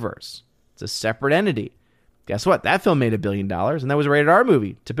this universe. It's a separate entity. Guess what? That film made $1 billion and that was a rated R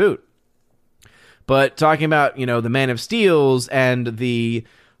movie to boot. But talking about, the Man of Steels and the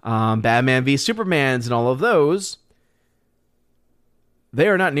Batman v Supermans and all of those, they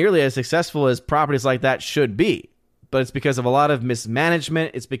are not nearly as successful as properties like that should be. But it's because of a lot of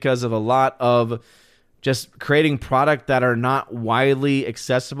mismanagement. It's because of a lot of just creating product that are not widely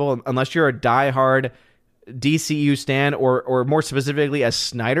accessible unless you're a diehard DCU stan or more specifically a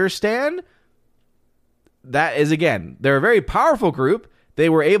Snyder stan. That is, again, they're a very powerful group. They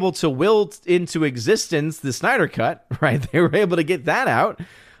were able to will into existence the Snyder Cut, right? They were able to get that out.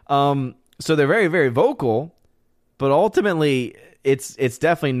 So they're very, very vocal, but ultimately it's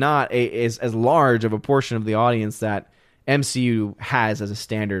definitely not as large of a portion of the audience that MCU has as a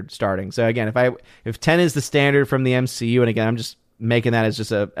standard starting. So again, if 10 is the standard from the MCU, and again, I'm just making that as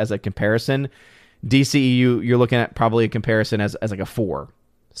just as a comparison, DCEU, you're looking at probably a comparison as like a 4,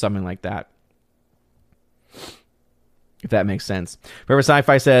 something like that. If that makes sense. Forever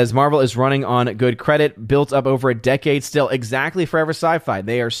Sci-Fi says, Marvel is running on good credit, built up over a decade still. Exactly, Forever Sci-Fi.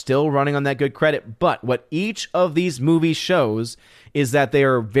 They are still running on that good credit. But what each of these movies shows is that they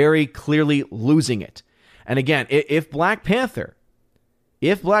are very clearly losing it. And again, if Black Panther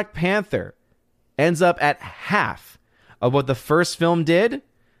ends up at half of what the first film did,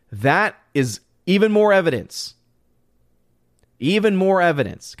 that is even more evidence. Even more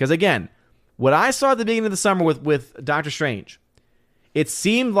evidence. Because again, What I saw at the beginning of the summer with Doctor Strange, it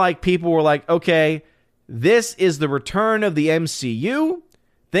seemed like people were like, okay, this is the return of the MCU.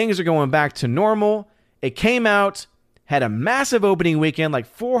 Things are going back to normal. It came out, had a massive opening weekend,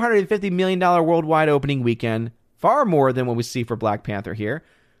 like $450 million worldwide opening weekend, far more than what we see for Black Panther here.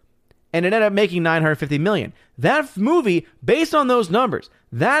 And it ended up making $950 million. That movie, based on those numbers,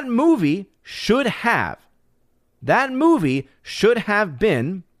 that movie should have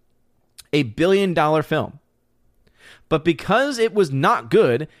been a $1 billion film. But because it was not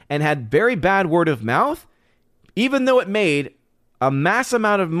good and had very bad word of mouth, even though it made a mass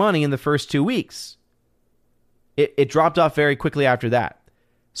amount of money in the first 2 weeks, it dropped off very quickly after that.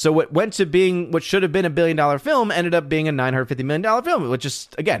 So what went to being what should have been a $1 billion film ended up being a $950 million film, which is,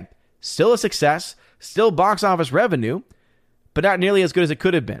 again, still a success, still box office revenue, but not nearly as good as it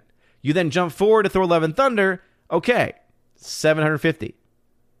could have been. You then jump forward to Thor: Love and Thunder, okay, 750.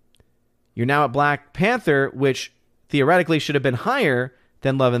 You're now at Black Panther, which theoretically should have been higher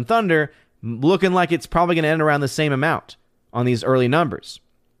than Love and Thunder, looking like it's probably going to end around the same amount on these early numbers.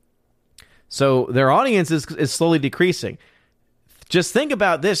 So their audience is slowly decreasing. Just think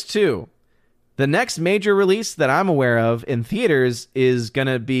about this too. The next major release that I'm aware of in theaters is going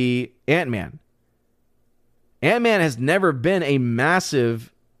to be Ant-Man. Ant-Man has never been a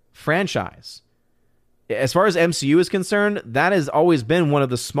massive franchise. As far as MCU is concerned, that has always been one of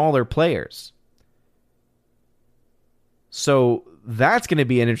the smaller players. So that's going to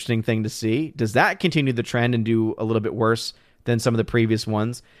be an interesting thing to see. Does that continue the trend and do a little bit worse than some of the previous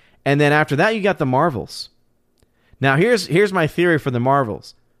ones? And then after that, you got the Marvels. Now, here's my theory for the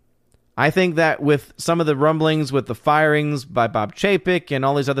Marvels. I think that with some of the rumblings with the firings by Bob Chapek and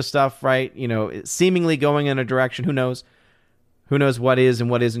all these other stuff, right, seemingly going in a direction, who knows? Who knows what is and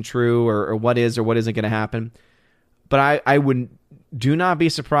what isn't true, or what is or what isn't going to happen. But I do not be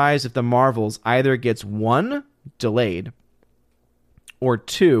surprised if the Marvels either gets, 1, delayed, or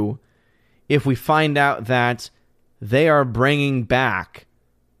 2, if we find out that they are bringing back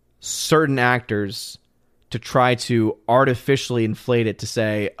certain actors to try to artificially inflate it to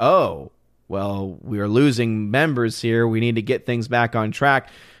say, oh, well, we are losing members here. We need to get things back on track.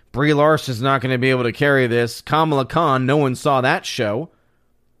 Brie Larson's not going to be able to carry this. Kamala Khan, no one saw that show.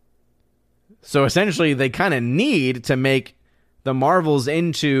 So essentially, they kind of need to make the Marvels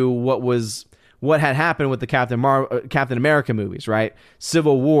into what had happened with the Captain America movies, right?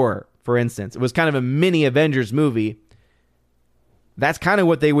 Civil War, for instance. It was kind of a mini Avengers movie. That's kind of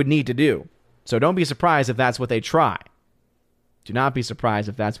what they would need to do. So don't be surprised if that's what they try. Do not be surprised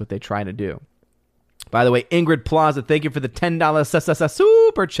if that's what they try to do. By the way, Ingrid Plaza, thank you for the $10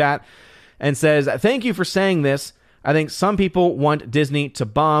 super chat, and says, thank you for saying this. I think some people want Disney to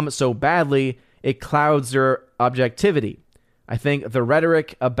bomb so badly it clouds their objectivity. I think the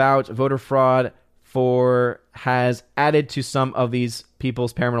rhetoric about voter fraud has added to some of these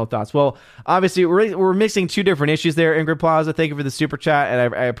people's paramount thoughts. Well, obviously, we're mixing two different issues there, Ingrid Plaza. Thank you for the super chat,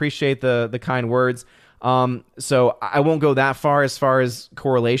 and I appreciate the kind words. So I won't go that far as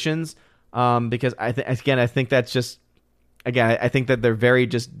correlations, because I think that's just, I think that they're very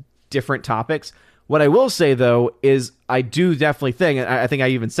just different topics. What I will say, though, is I do definitely think, and I think I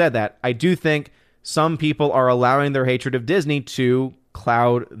even said that, I do think some people are allowing their hatred of Disney to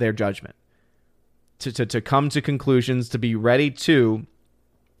cloud their judgment. To come to conclusions, to be ready to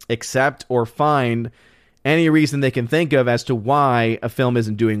accept or find any reason they can think of as to why a film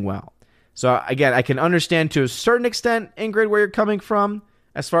isn't doing well. So again, I can understand to a certain extent, Ingrid, where you're coming from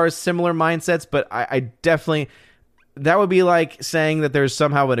as far as similar mindsets, but I definitely, that would be like saying that there's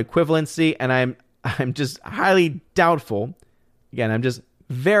somehow an equivalency, and I'm just highly doubtful. Again, I'm just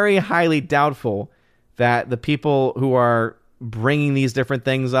very highly doubtful that the people who are bringing these different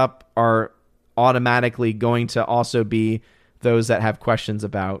things up are automatically going to also be those that have questions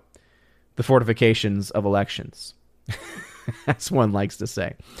about the fortifications of elections, as one likes to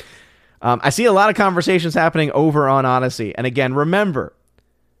say. I see a lot of conversations happening over on Odyssey. And again, remember,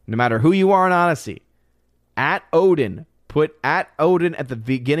 no matter who you are on Odyssey, at Odin, put at Odin at the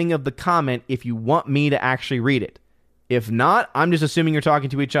beginning of the comment if you want me to actually read it. If not, I'm just assuming you're talking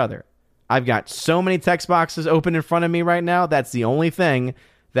to each other. I've got so many text boxes open in front of me right now. That's the only thing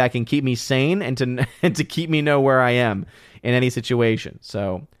that can keep me sane and to keep me know where I am in any situation.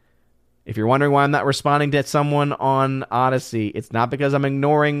 So if you're wondering why I'm not responding to someone on Odyssey, it's not because I'm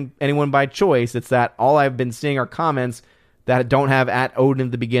ignoring anyone by choice. It's that all I've been seeing are comments that don't have at Odin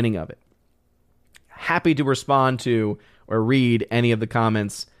at the beginning of it. Happy to respond to or read any of the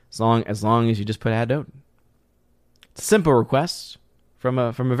comments as long as you just put at Odin. It's a simple request from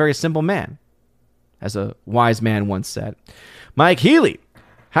a very simple man, as a wise man once said. Mike Healy,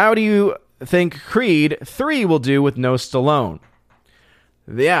 how do you think Creed 3 will do with no Stallone.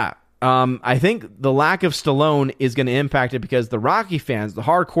 Yeah, I think the lack of Stallone is going to impact it because the Rocky fans, the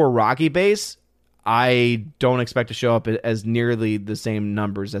hardcore Rocky base, I don't expect to show up as nearly the same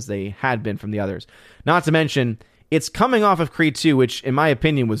numbers as they had been from the others. Not to mention, it's coming off of Creed 2, which in my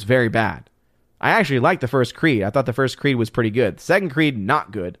opinion was very bad. I actually liked the first Creed. I thought the first Creed was pretty good. The second Creed,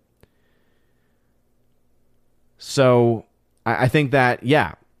 not good. So I think that,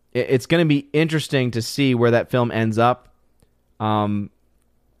 yeah, it's going to be interesting to see where that film ends up. I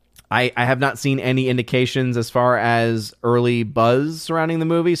have not seen any indications as far as early buzz surrounding the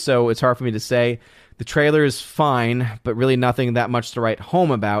movie, so it's hard for me to say. The trailer is fine, but really nothing that much to write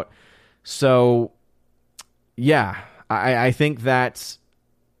home about. So, yeah, I think that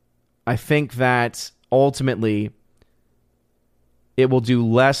ultimately it will do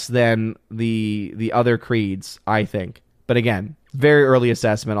less than the other Creeds, I think. But again, very early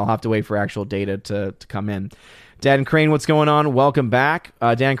assessment. I'll have to wait for actual data to come in. Dan Crane, what's going on? Welcome back.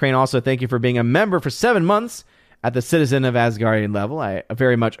 Dan Crane, also thank you for being a member for 7 months at the Citizen of Asgardian level. I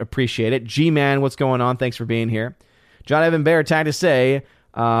very much appreciate it. G-Man, what's going on? Thanks for being here. John Evan Bear, tag to say,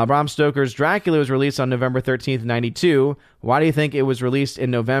 Bram Stoker's Dracula was released on November 13th, 92. Why do you think it was released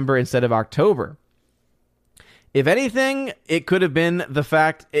in November instead of October? If anything, it could have been the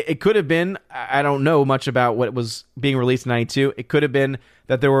fact, it could have been, I don't know much about what was being released in 92. It could have been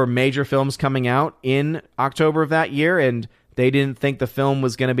that there were major films coming out in October of that year, and they didn't think the film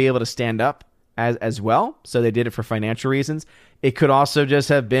was going to be able to stand up as well, so they did it for financial reasons. It could also just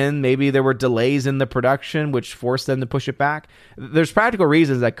have been maybe there were delays in the production, which forced them to push it back. There's practical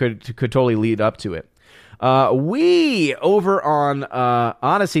reasons that could totally lead up to it. We over on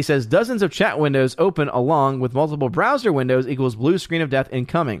Odyssey says dozens of chat windows open along with multiple browser windows equals blue screen of death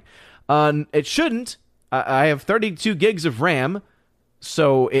incoming. It shouldn't. I have 32 gigs of RAM,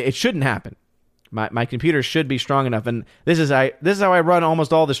 so it shouldn't happen. My computer should be strong enough, and this is how I run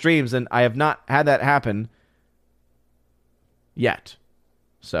almost all the streams, and I have not had that happen yet.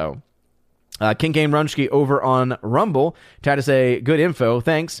 So. King Game Runchki over on Rumble tried to say, good info,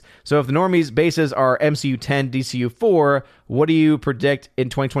 thanks. So if the normies' bases are MCU 10, DCU 4, what do you predict in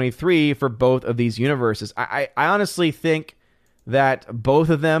 2023 for both of these universes? I honestly think that both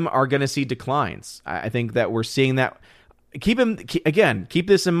of them are going to see declines. I think that we're seeing that. Keep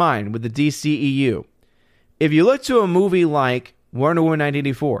this in mind with the DCEU. If you look to a movie like Wonder Woman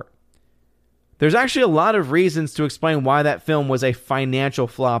 1984, there's actually a lot of reasons to explain why that film was a financial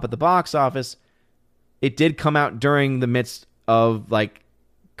flop at the box office. It did come out during the midst of like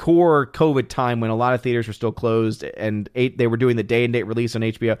core COVID time when a lot of theaters were still closed and they were doing the day and date release on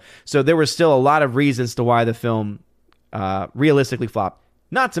HBO. So there was still a lot of reasons to why the film realistically flopped.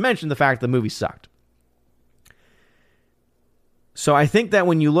 Not to mention the fact the movie sucked. So I think that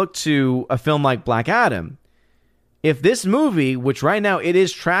when you look to a film like Black Adam, if this movie, which right now it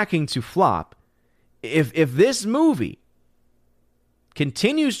is tracking to flop, if this movie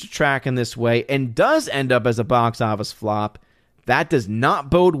continues to track in this way and does end up as a box office flop, that does not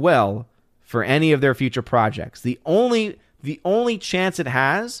bode well for any of their future projects. The only chance it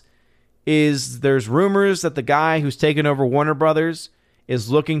has is there's rumors that the guy who's taken over Warner Brothers is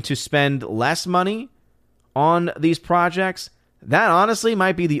looking to spend less money on these projects. That honestly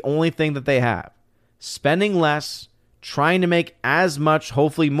might be the only thing that they have. Spending less, trying to make as much,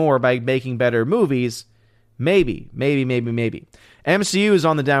 hopefully more, by making better movies. Maybe. MCU is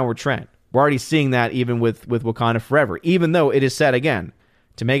on the downward trend. We're already seeing that even with Wakanda Forever, even though it is set again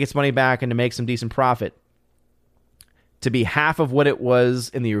to make its money back and to make some decent profit. To be half of what it was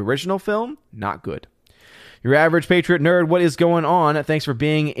in the original film, not good. Your average Patriot nerd, what is going on? Thanks for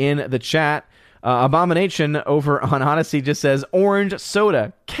being in the chat. Abomination over on Odyssey just says, orange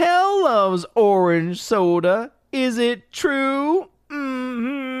soda. Kel loves orange soda. Is it true?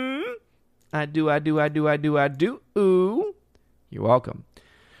 Mm-hmm. I do. Ooh. You're welcome.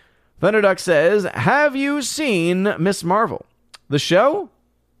 Thunderduck says, have you seen Miss Marvel? The show?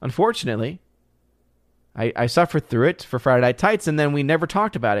 Unfortunately. I suffered through it for Friday Night Tights, and then we never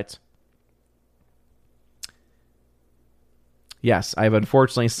talked about it. Yes, I've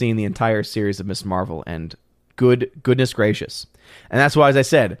unfortunately seen the entire series of Miss Marvel, and goodness gracious. And that's why, as I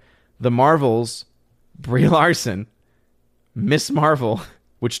said, the Marvels, Brie Larson, Miss Marvel,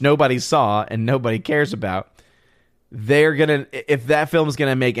 which nobody saw and nobody cares about, they're going to, if that film is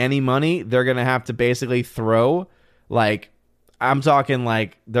going to make any money, they're going to have to basically throw, like, I'm talking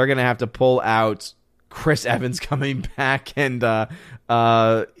like they're going to have to pull out Chris Evans coming back and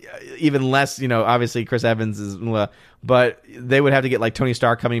even less, obviously Chris Evans is, but they would have to get like Tony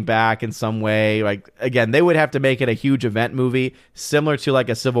Stark coming back in some way. Like, again, they would have to make it a huge event movie similar to like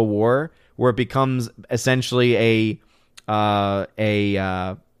a Civil War where it becomes essentially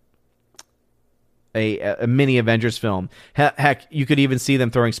a mini Avengers film. Heck, you could even see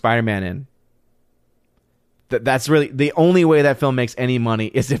them throwing Spider-Man in. That's really the only way that film makes any money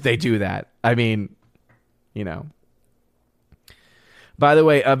is if they do that. I mean, you know. By the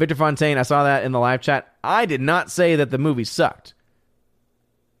way, Victor Fontaine, I saw that in the live chat. I did not say that the movie sucked.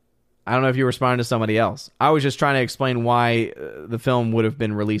 I don't know if you responded to somebody else. I was just trying to explain why the film would have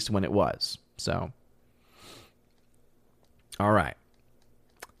been released when it was. So, all right.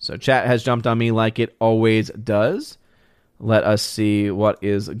 So chat has jumped on me like it always does. Let us see what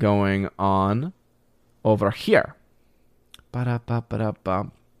is going on over here. Ba-da-ba-ba-da-ba.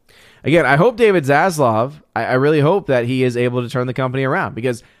 Again, I hope David Zaslav, I really hope that he is able to turn the company around,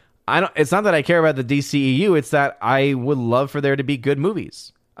 because it's not that I care about the DCEU, it's that I would love for there to be good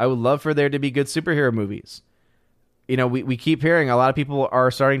movies. I would love for there to be good superhero movies. You know, we keep hearing a lot of people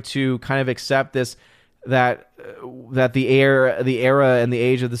are starting to kind of accept this, that the era and the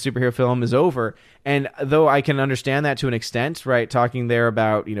age of the superhero film is over. And though I can understand that to an extent, right? Talking there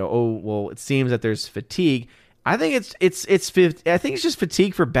about, you know, oh, well, it seems that there's fatigue. I think it's just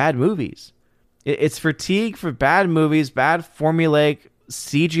fatigue for bad movies. It's fatigue for bad movies, bad formulaic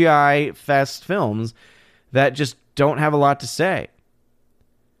CGI fest films that just don't have a lot to say.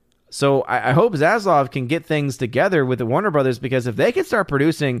 So I hope Zaslav can get things together with the Warner Brothers, because if they can start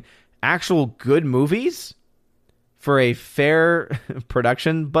producing actual good movies for a fair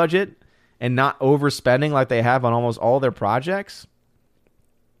production budget and not overspending like they have on almost all their projects.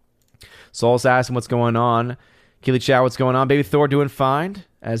 Saul's asking what's going on. Keely Chow, what's going on? Baby Thor doing fine,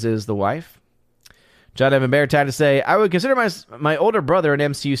 as is the wife. John Evan Bear had to say, I would consider my older brother an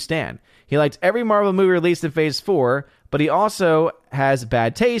MCU stan. He liked every Marvel movie released in Phase 4, but he also has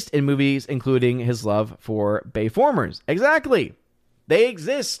bad taste in movies, including his love for Bayformers. Exactly. They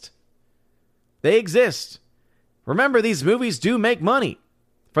exist. They exist. Remember, these movies do make money,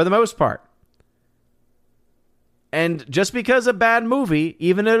 for the most part. And just because a bad movie,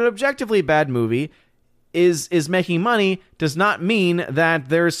 even an objectively bad movie, is making money, does not mean that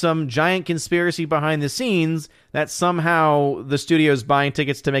there's some giant conspiracy behind the scenes that somehow the studio's buying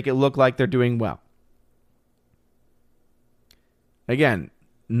tickets to make it look like they're doing well. Again,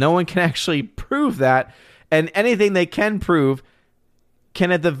 no one can actually prove that, and anything they can prove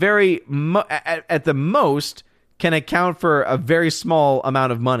can at the most can account for a very small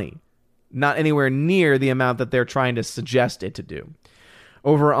amount of money, not anywhere near the amount that they're trying to suggest it to do.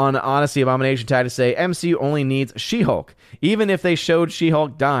 Over on Odyssey, Abomination tried to say, MCU only needs She-Hulk. Even if they showed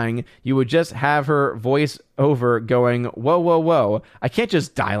She-Hulk dying, you would just have her voice over going, whoa, whoa, whoa. I can't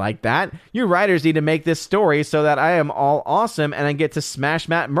just die like that. You writers need to make this story so that I am all awesome and I get to smash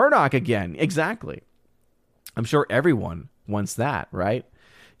Matt Murdock again. Exactly. I'm sure everyone wants that, right?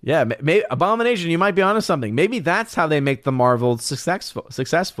 Yeah, maybe, Abomination, you might be onto something. Maybe that's how they make the Marvel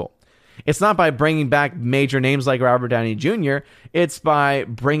successful. It's not by bringing back major names like Robert Downey Jr. It's by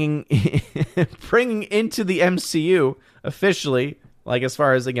bringing into the MCU officially, like as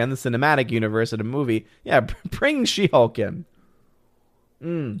far as, again, the cinematic universe of the movie. Yeah, bring She-Hulk in.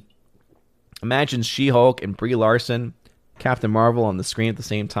 Imagine She-Hulk and Brie Larson, Captain Marvel on the screen at the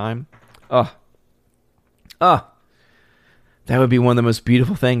same time. That would be one of the most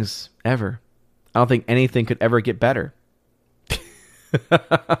beautiful things ever. I don't think anything could ever get better.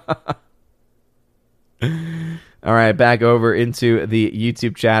 All right, back over into the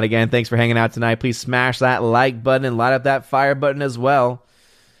YouTube chat again. Thanks for hanging out tonight. Please smash that like button and light up that fire button as well.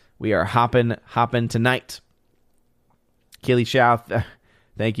 We are hopping tonight. Keely Chow,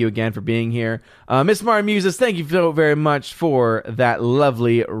 thank you again for being here. Miss Martin Muses, thank you so very much for that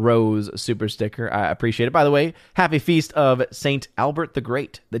lovely rose super sticker. I appreciate it. By the way, happy feast of Saint Albert the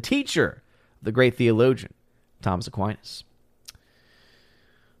Great, the teacher, the great theologian, Thomas Aquinas.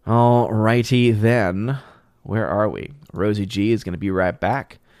 All righty then. Where are we? Rosie G is going to be right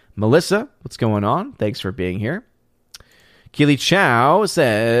back. Melissa, what's going on? Thanks for being here. Keely Chow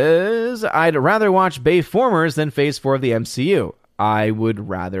says, I'd rather watch Bayformers than Phase 4 of the MCU. I would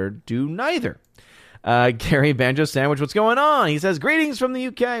rather do neither. Gary Banjo Sandwich, what's going on? He says, greetings from the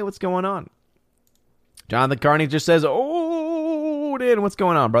UK. What's going on? Jonathan Carney just says, Odin, what's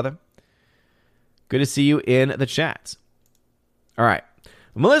going on, brother? Good to see you in the chat. All right.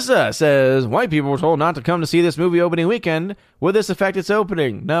 Melissa says, white people were told not to come to see this movie opening weekend. Would this affect its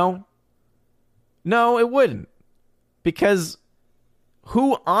opening? No, it wouldn't. Because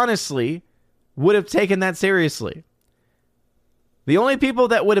who honestly would have taken that seriously? The only people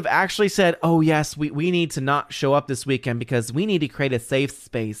that would have actually said, oh yes, we need to not show up this weekend because we need to create a safe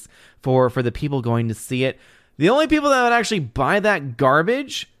space for the people going to see it. The only people that would actually buy that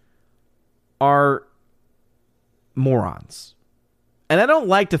garbage are morons. And I don't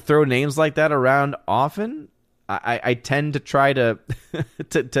like to throw names like that around often. I tend to try to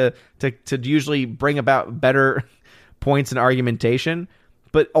to usually bring about better points and argumentation.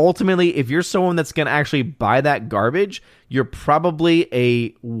 But ultimately, if you're someone that's going to actually buy that garbage, you're probably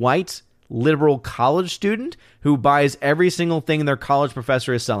a white liberal college student who buys every single thing their college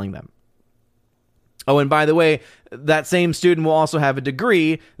professor is selling them. Oh, and by the way, that same student will also have a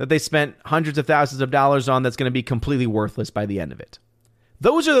degree that they spent hundreds of thousands of dollars on that's going to be completely worthless by the end of it.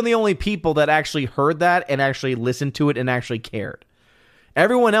 Those are the only people that actually heard that and actually listened to it and actually cared.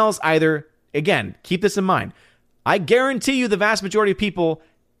 Everyone else either, again, keep this in mind. I guarantee you the vast majority of people,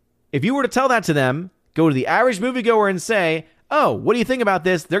 if you were to tell that to them, go to the average moviegoer and say, oh, what do you think about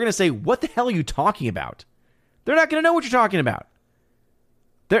this? They're going to say, what the hell are you talking about? They're not going to know what you're talking about.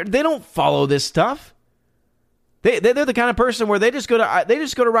 They don't follow this stuff. They're the kind of person where they just go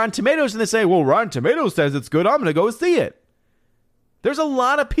to Rotten Tomatoes and they say, well, Rotten Tomatoes says it's good. I'm going to go see it. There's a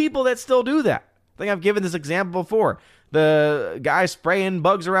lot of people that still do that. I think I've given this example before. The guy spraying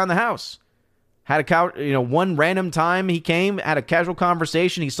bugs around the house. Had one random time he came, had a casual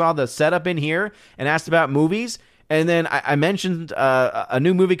conversation. He saw the setup in here and asked about movies. And then I mentioned a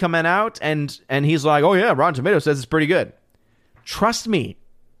new movie coming out, and he's like, oh yeah, Rotten Tomatoes says it's pretty good. Trust me.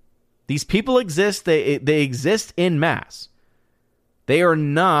 These people exist. They exist in mass. They are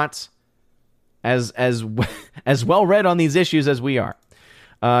not as well read on these issues as we are.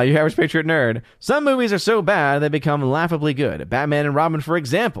 Your average Patriot nerd. Some movies are so bad they become laughably good. Batman and Robin, for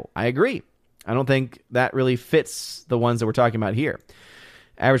example. I agree. I don't think that really fits the ones that we're talking about here.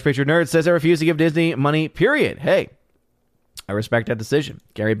 Average Patriot nerd says, I refuse to give Disney money, period. Hey, I respect that decision.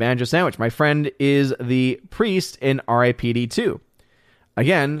 Gary Banjo Sandwich. My friend is the priest in R.I.P.D. 2.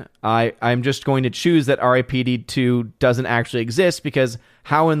 Again, I'm just going to choose that R.I.P.D. 2 doesn't actually exist because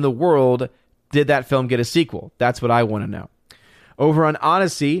how in the world did that film get a sequel? That's what I want to know. Over on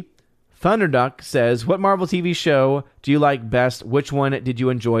Odyssey, Thunderduck says, what Marvel TV show do you like best? Which one did you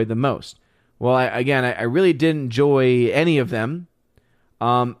enjoy the most? Well, I really didn't enjoy any of them.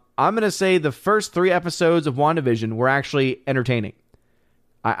 I'm going to say the first 3 episodes of WandaVision were actually entertaining.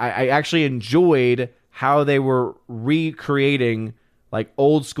 I actually enjoyed how they were recreating like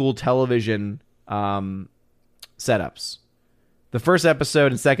old school television setups. The first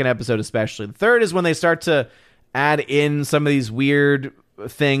episode and second episode especially. The third is when they start to add in some of these weird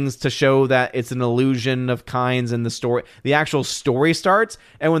things to show that it's an illusion of kinds in the story. The actual story starts,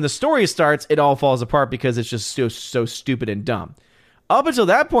 and when the story starts, it all falls apart because it's just so stupid and dumb. Up until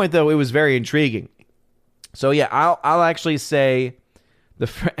that point, though, it was very intriguing. So yeah, I'll actually say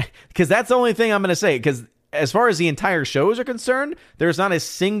because that's the only thing I'm going to say. Because as far as the entire shows are concerned, there's not a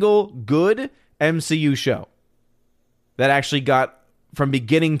single good MCU show that actually got from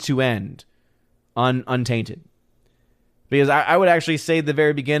beginning to end untainted. Because I would actually say the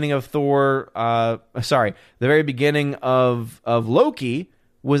very beginning of the very beginning of Loki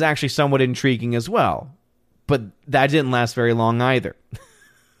was actually somewhat intriguing as well. But that didn't last very long either.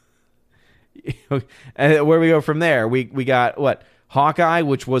 And where we go from there, we got what? Hawkeye,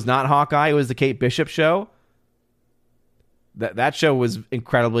 which was not Hawkeye, it was the Kate Bishop show. That show was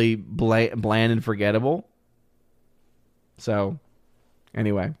incredibly bland and forgettable. So,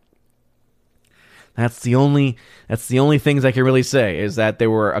 anyway. That's the only things I can really say is that there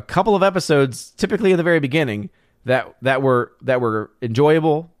were a couple of episodes, typically in the very beginning, that were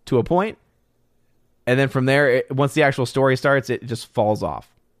enjoyable to a point, and then from there, once the actual story starts, it just falls off.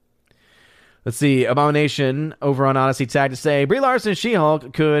 Let's see, Abomination over on Odyssey tag to say Brie Larson and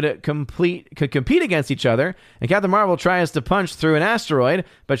She-Hulk could compete against each other, and Captain Marvel tries to punch through an asteroid,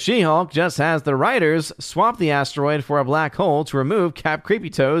 but She-Hulk just has the writers swap the asteroid for a black hole to remove Cap Creepy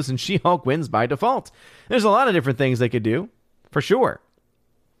Toes, and She-Hulk wins by default. There's a lot of different things they could do, for sure.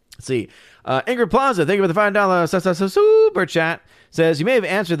 Let's see. Ingrid Plaza, thank you for the $5 super chat. Says, you may have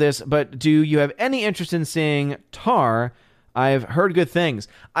answered this, but do you have any interest in seeing Tar? I've heard good things.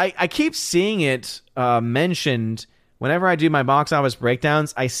 I keep seeing it mentioned whenever I do my box office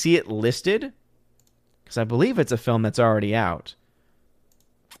breakdowns. I see it listed because I believe it's a film that's already out.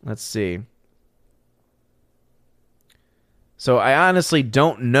 Let's see. So I honestly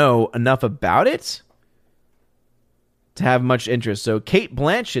don't know enough about it to have much interest. So Kate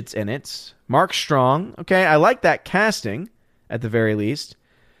Blanchett's in it. Mark Strong. Okay, I like that casting at the very least.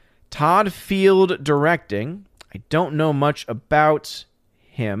 Todd Field directing. I don't know much about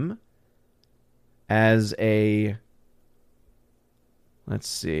him as a... Let's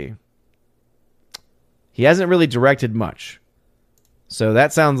see. He hasn't really directed much. So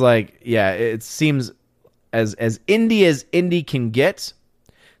that sounds like, yeah, it seems as indie can get.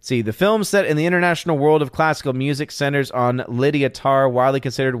 See, the film set in the international world of classical music centers on Lydia Tarr, widely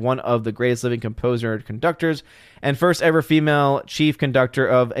considered one of the greatest living composer and conductors, and first ever female chief conductor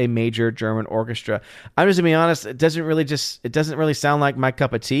of a major German orchestra. I'm just gonna be honest, it doesn't really sound like my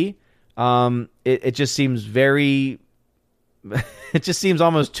cup of tea. It just seems very, it just seems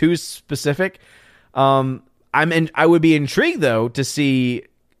almost too specific. I would be intrigued though to see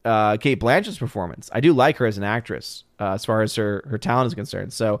Cate Blanchett's performance. I do like her as an actress as far as her talent is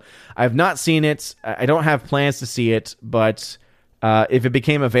concerned. So I've not seen it. I don't have plans to see it, but if it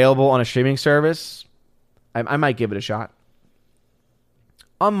became available on a streaming service, I might give it a shot.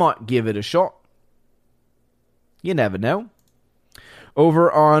 You never know.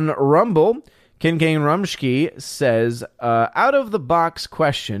 Over on Rumble, Ken Kane Rumsky says, out of the box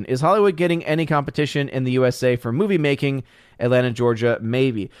question, is Hollywood getting any competition in the USA for movie making? Atlanta, Georgia,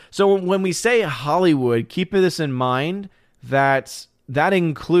 maybe. So when we say Hollywood, keep this in mind that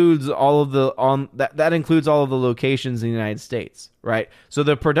includes all of the that includes all of the locations in the United States, right? So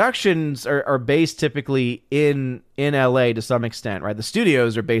the productions are based typically in LA to some extent, right? The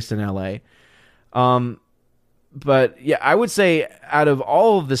studios are based in LA. But yeah, I would say out of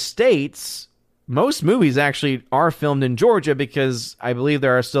all of the states, most movies actually are filmed in Georgia because I believe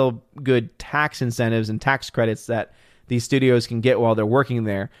there are still good tax incentives and tax credits that these studios can get while they're working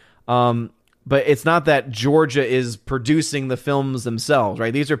there. But it's not that Georgia is producing the films themselves,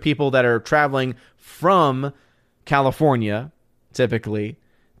 right? These are people that are traveling from California, typically,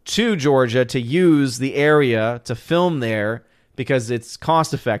 to Georgia to use the area to film there because it's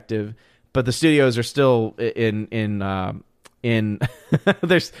cost effective. But the studios are still in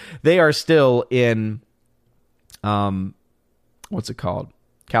they are still in what's it called?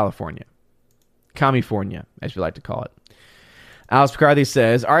 California, as we like to call it. Alice McCarthy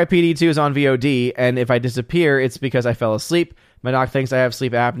says, RIPD 2 is on VOD, and if I disappear, it's because I fell asleep. My doc thinks I have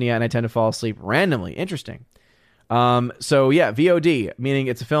sleep apnea, and I tend to fall asleep randomly. Interesting. So yeah, VOD, meaning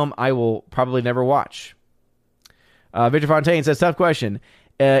it's a film I will probably never watch. Victor Fontaine says, tough question.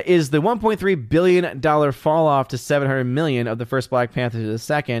 Is the $1.3 billion fall off to $700 million of the first Black Panther to the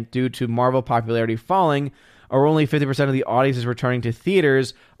second due to Marvel popularity falling, or only 50% of the audience is returning to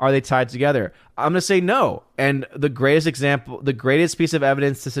theaters? Are they tied together? I'm going to say no. And the greatest piece of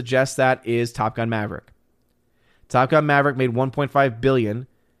evidence to suggest that is Top Gun Maverick. Top Gun Maverick made $1.5 billion.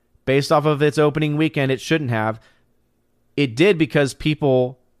 Based off of its opening weekend, it shouldn't have. It did because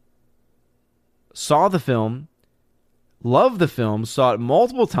people saw the film, loved the film, saw it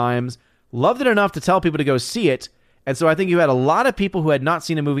multiple times, loved it enough to tell people to go see it. And so I think you had a lot of people who had not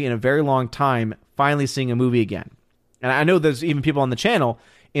seen a movie in a very long time finally seeing a movie again. And I know there's even people on the channel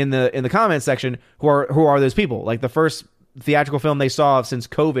in the comments section who are those people. Like the first theatrical film they saw since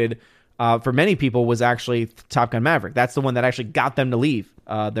COVID for many people was actually Top Gun Maverick. That's the one that actually got them to leave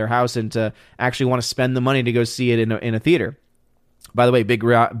their house and to actually want to spend the money to go see it in a theater. By the way, Big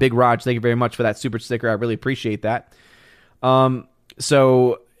Raj, thank you very much for that super sticker. I really appreciate that.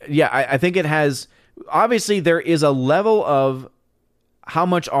 So yeah, I think it has, obviously there is a level of how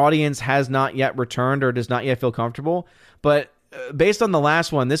much audience has not yet returned or does not yet feel comfortable. But based on the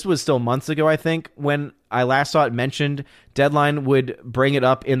last one, this was still months ago, I think, when I last saw it mentioned, Deadline would bring it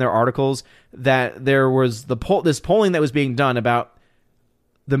up in their articles that there was this polling that was being done about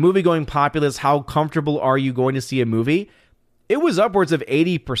the movie-going populace. How comfortable are you going to see a movie? It was upwards of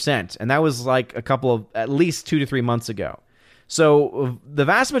 80%, and that was like at least 2 to 3 months ago. So the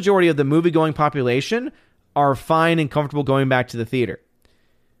vast majority of the movie-going population are fine and comfortable going back to the theater.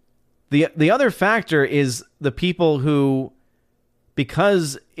 The other factor is the people who,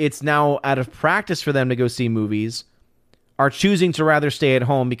 because it's now out of practice for them to go see movies, are choosing to rather stay at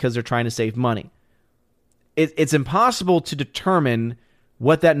home because they're trying to save money. It's impossible to determine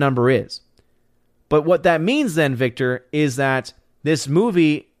what that number is. But what that means then, Victor, is that this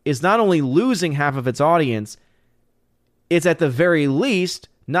movie is not only losing half of its audience, it's at the very least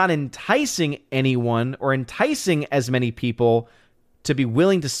not enticing anyone or enticing as many people to be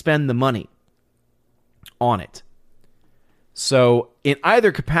willing to spend the money on it. So in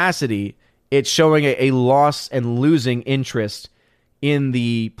either capacity, it's showing a loss and losing interest in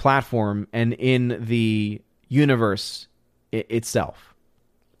the platform and in the universe itself.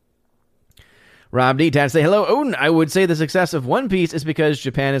 Rob D. to say, hello, Odin. I would say the success of One Piece is because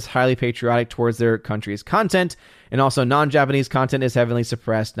Japan is highly patriotic towards their country's content, and also non-Japanese content is heavily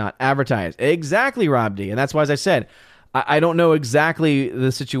suppressed, not advertised. Exactly, Rob D. And that's why, as I said, I don't know exactly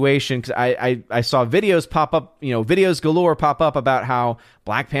the situation, because I saw videos pop up, videos galore pop up about how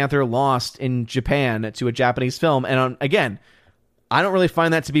Black Panther lost in Japan to a Japanese film. And again, I don't really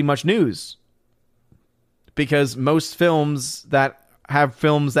find that to be much news, because most films that have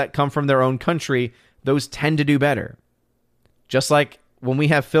films that come from their own country, those tend to do better. Just like when we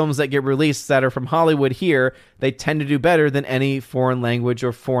have films that get released that are from Hollywood here, they tend to do better than any foreign language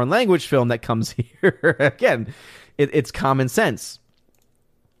or foreign language film that comes here. Again, it's common sense.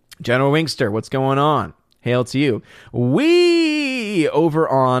 General Wingster, what's going on? Hail to you. We over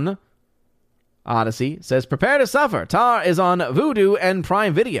on Odyssey says, prepare to suffer. Tar is on Vudu and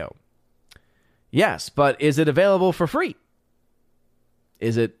Prime Video. Yes, but is it available for free?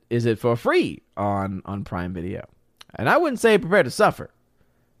 Is it for free on Prime Video? And I wouldn't say prepare to suffer,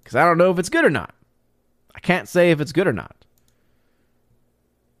 because I don't know if it's good or not. I can't say if it's good or not.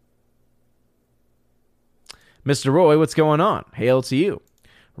 Mr. Roy, what's going on? Hail to you.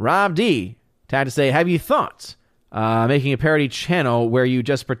 Rob D. had to say, have you thought making a parody channel where you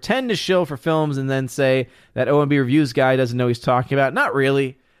just pretend to shill for films and then say that OMB Reviews guy doesn't know what he's talking about? Not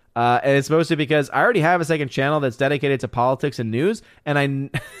really. And it's mostly because I already have a second channel that's dedicated to politics and news, and I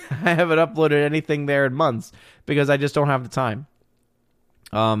haven't uploaded anything there in months because I just don't have the time.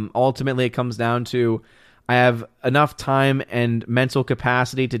 Ultimately, it comes down to I have enough time and mental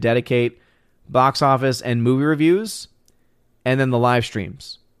capacity to dedicate box office and movie reviews and then the live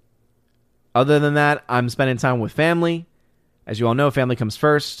streams. Other than that, I'm spending time with family. As you all know, family comes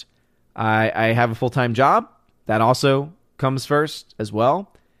first. I have a full-time job. That also comes first as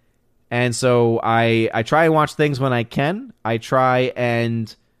well. And so I try and watch things when I can. I try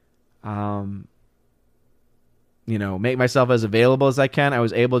and, make myself as available as I can. I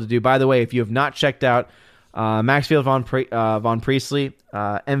was able to do, by the way, if you have not checked out Maxfield Von Priestley,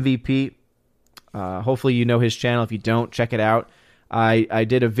 MVP, hopefully you know his channel. If you don't, check it out. I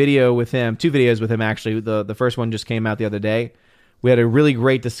did a video with him, 2 videos with him actually. The first one just came out the other day. We had a really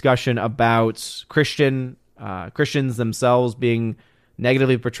great discussion about Christians themselves being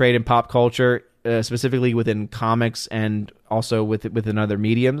negatively portrayed in pop culture, specifically within comics and also within other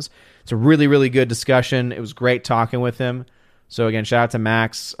mediums. It's a really, really good discussion. It was great talking with him. So again, shout out to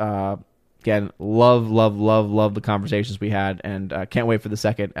Max. Again, love the conversations we had, and can't wait for the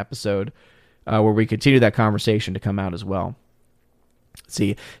second episode where we continue that conversation to come out as well. Let's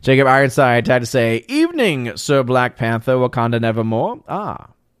see, Jacob Ironside had to say, evening, Sir Black Panther, Wakanda Nevermore.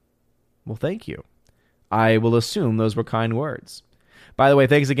 Well, thank you. I will assume those were kind words. By the way,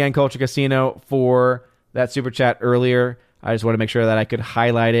 thanks again, Culture Casino, for that super chat earlier. I just want to make sure that I could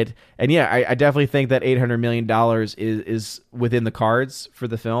highlight it. And yeah, I definitely think that $800 million is within the cards for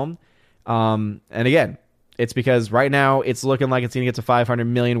the film. And again, it's because right now it's looking like it's going to get to $500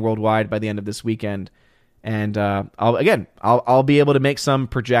 million worldwide by the end of this weekend. And I'll be able to make some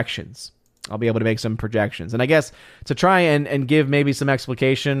projections. And I guess to try and give maybe some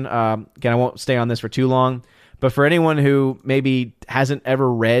explication, again, I won't stay on this for too long, but for anyone who maybe hasn't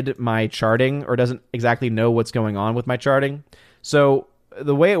ever read my charting or doesn't exactly know what's going on with my charting. So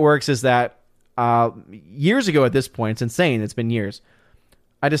the way it works is that years ago at this point, it's insane, it's been years,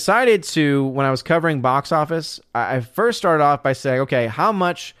 I decided to, when I was covering box office, I first started off by saying, okay, how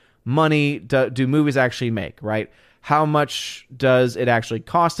much money do movies actually make, right? How much does it actually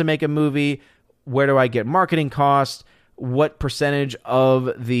cost to make a movie? Where do I get marketing costs? What percentage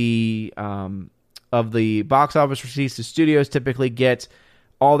of the box office receipts do studios typically get?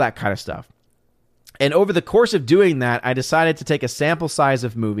 All that kind of stuff. And over the course of doing that, I decided to take a sample size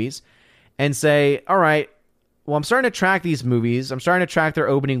of movies and say, all right, well, I'm starting to track these movies. I'm starting to track their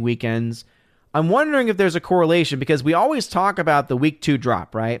opening weekends. I'm wondering if there's a correlation, because we always talk about the week 2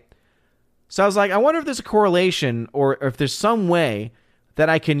 drop, right? So I was like, I wonder if there's a correlation, or if there's some way that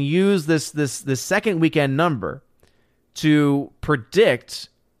I can use this second weekend number to predict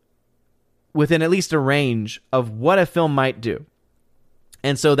within at least a range of what a film might do.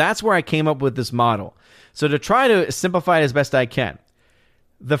 And so that's where I came up with this model. So to try to simplify it as best I can,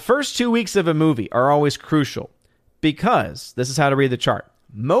 the first 2 weeks of a movie are always crucial, because this is how to read the chart.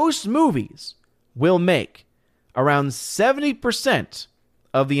 Most movies will make around 70%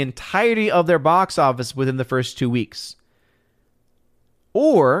 of the entirety of their box office within the first 2 weeks.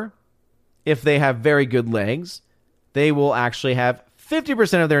 Or, if they have very good legs, they will actually have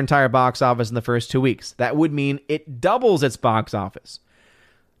 50% of their entire box office in the first 2 weeks. That would mean it doubles its box office.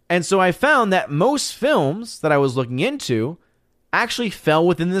 And so I found that most films that I was looking into actually fell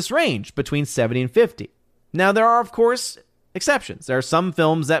within this range, between 70 and 50. Now, there are, of course, exceptions. There are some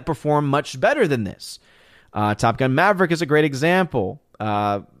films that perform much better than this. Top Gun Maverick is a great example.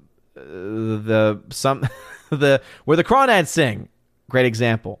 Where the Crawdads Sing, great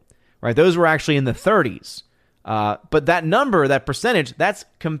example, right? Those were actually in the 30s. But that number, that percentage, that's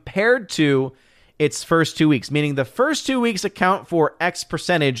compared to its first 2 weeks, meaning the first 2 weeks account for X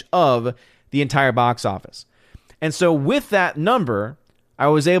percentage of the entire box office. And so with that number, I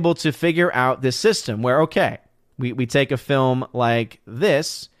was able to figure out this system where, okay, we take a film like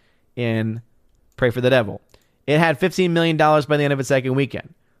this in Pray for the Devil. It had $15 million by the end of its second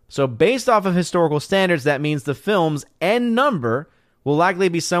weekend. So based off of historical standards, that means the film's end number will likely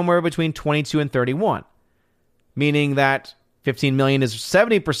be somewhere between 22 and 31, meaning that 15 million is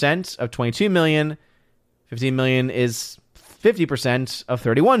 70% of 22 million, 15 million is 50% of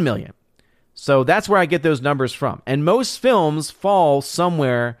 31 million. So that's where I get those numbers from. And most films fall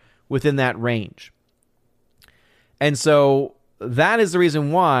somewhere within that range. And so that is the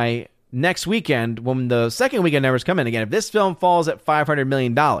reason why next weekend, when the second weekend numbers come in, again, if this film falls at $500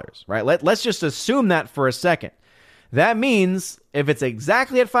 million, right? Let's just assume that for a second. That means if it's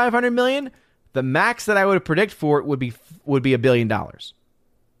exactly at $500 million, the max that I would predict for it would be $1 billion.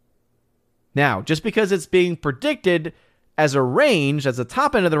 Now, just because it's being predicted as a range, as the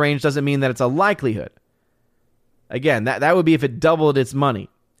top end of the range, doesn't mean that it's a likelihood. Again, that would be if it doubled its money.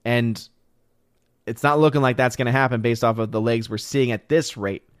 And it's not looking like that's going to happen based off of the legs we're seeing at this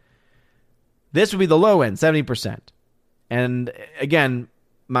rate. This would be the low end, 70%. And again,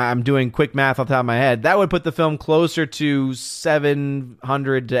 I'm doing quick math off the top of my head. That would put the film closer to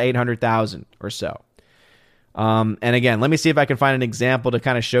 700 to 800,000 or so. And again, let me see if I can find an example to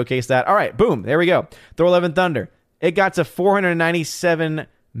kind of showcase that. All right, boom, there we go. Thor: Love and Thunder. It got to $497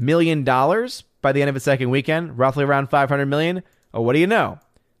 million by the end of its second weekend, roughly around $500 million. Oh, what do you know?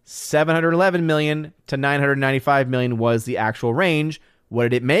 $711 million to $995 million was the actual range. What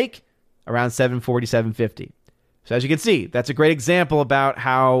did it make? Around $740, $750. So as you can see, that's a great example about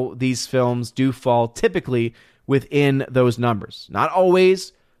how these films do fall typically within those numbers. Not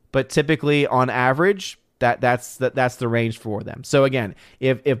always, but typically on average, that's the range for them. So again,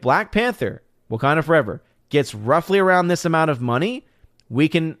 if Black Panther, Wakanda Forever, gets roughly around this amount of money, we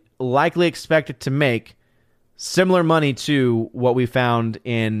can likely expect it to make similar money to what we found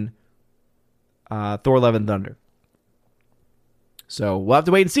in Thor: Love and Thunder. So we'll have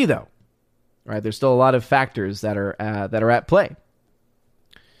to wait and see, though. All right, there's still a lot of factors that are at play.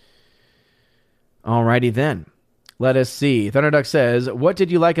 Alrighty then. Let us see. Thunderduck says, "What did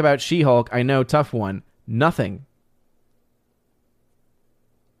you like about She-Hulk? I know, tough one. Nothing.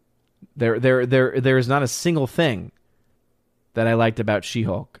 There is not a single thing that I liked about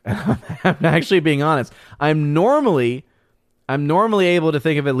She-Hulk. I'm actually being honest. I'm normally able to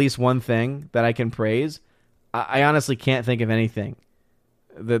think of at least one thing that I can praise. I honestly can't think of anything.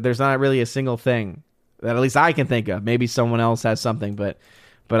 There's not really a single thing that at least I can think of. Maybe someone else has something, but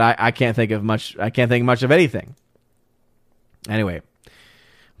I can't think of much. I can't think much of anything. Anyway,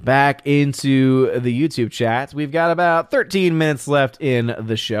 back into the YouTube chat. We've got about 13 minutes left in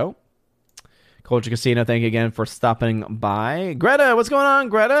the show. Culture Casino, thank you again for stopping by. Greta, what's going on,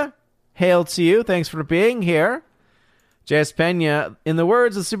 Greta? Hail to you. Thanks for being here. J.S. Pena, in the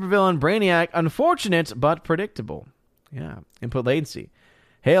words of supervillain Brainiac, unfortunate but predictable. Yeah, input latency.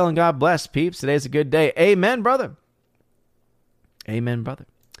 Hail and God bless, peeps. Today's a good day. Amen, brother. Amen, brother.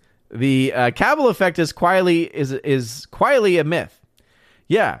 The Cavill effect is quietly a myth.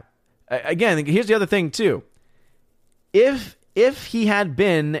 Yeah. Again, here's the other thing too. If he had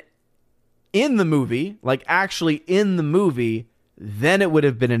been in the movie, like actually in the movie, then it would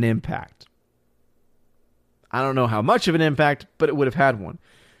have been an impact. I don't know how much of an impact, but it would have had one.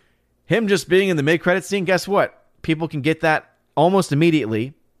 Him just being in the mid-credit scene, guess what? People can get that almost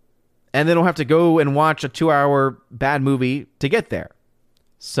immediately, and they don't have to go and watch a 2-hour bad movie to get there.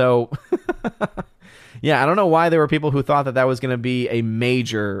 So, yeah, I don't know why there were people who thought that was going to be a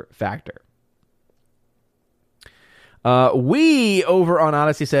major factor. We over on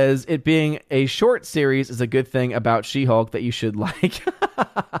Odyssey says, it being a short series is a good thing about She-Hulk that you should like.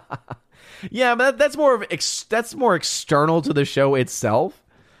 Yeah, but that's more external to the show itself.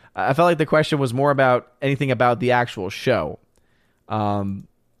 I felt like the question was more about anything about the actual show,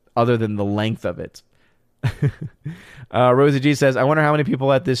 other than the length of it. Rosie G says, I wonder how many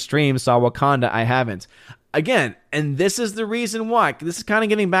people at this stream saw Wakanda. I haven't. Again, and this is the reason why. This is kind of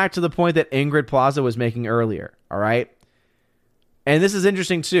getting back to the point that Ingrid Plaza was making earlier. All right. And this is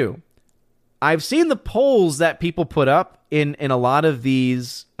interesting too. I've seen the polls that people put up in a lot of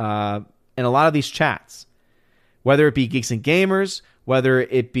these chats, whether it be Geeks and Gamers, whether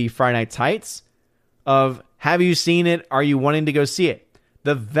it be Friday Night Tights, of have you seen it? Are you wanting to go see it?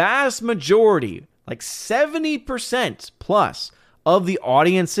 The vast majority, like 70% plus of the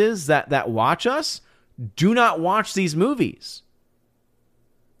audiences that watch us do not watch these movies.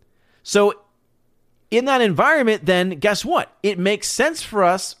 So in that environment, then guess what? It makes sense for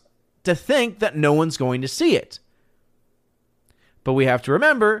us to think that no one's going to see it. But we have to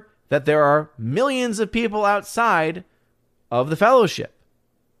remember that there are millions of people outside of the Fellowship.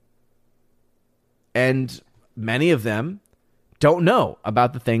 And many of them don't know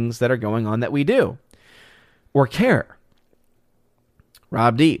about the things that are going on that we do or care.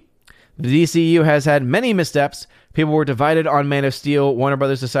 Rob D. The DCU has had many missteps. People were divided on Man of Steel. Warner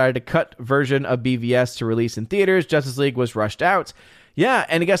Brothers decided to cut version of BVS to release in theaters. Justice League was rushed out. Yeah,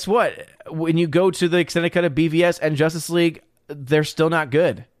 and guess what? When you go to the extended cut of BVS and Justice League, they're still not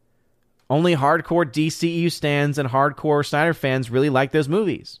good. Only hardcore DCU stans and hardcore Snyder fans really like those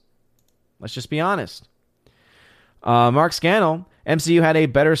movies. Let's just be honest. Mark Scannell, MCU had a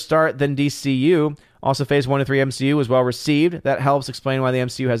better start than DCU. Also, Phase 1 to 3 MCU was well received. That helps explain why the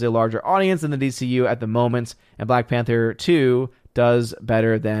MCU has a larger audience than the DCU at the moment, and Black Panther 2 does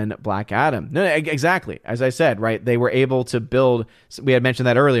better than Black Adam. No, exactly. As I said, right, they were able to build, we had mentioned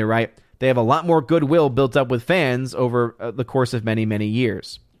that earlier, right? They have a lot more goodwill built up with fans over the course of many, many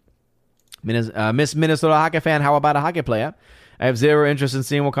years. Miss Minnesota hockey fan, how about a hockey player? I have zero interest in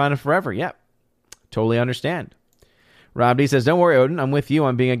seeing Wakanda Forever. Yep, totally understand. Rob D says, don't worry, Odin. I'm with you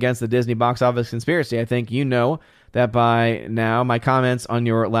on being against the Disney box office conspiracy. I think you know that by now my comments on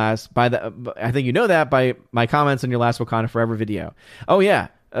your last I think you know that by my comments on your last Wakanda Forever video. Oh yeah,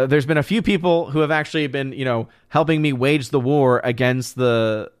 there's been a few people who have actually been, helping me wage the war against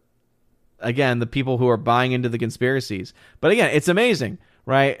the people who are buying into the conspiracies. But again, it's amazing,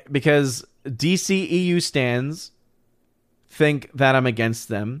 right? Because DCEU stans think that I'm against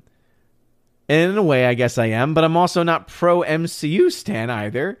them. And in a way, I guess I am, but I'm also not pro-MCU stan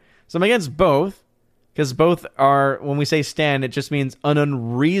either. So I'm against both, because both are, when we say stan, it just means an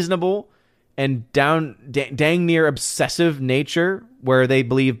unreasonable and dang near obsessive nature, where they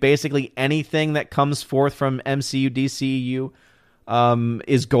believe basically anything that comes forth from MCU, DCEU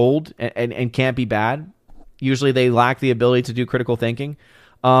is gold and can't be bad. Usually they lack the ability to do critical thinking.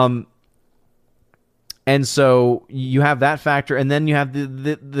 And so you have that factor, and then you have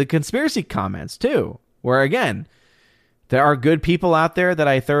the conspiracy comments too, where again, there are good people out there that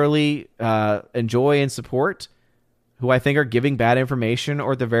I thoroughly enjoy and support, who I think are giving bad information,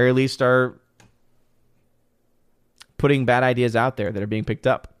 or at the very least are putting bad ideas out there that are being picked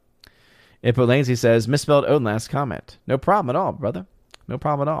up. Ipo Lansey says, misspelled Odin last comment. No problem at all, brother. No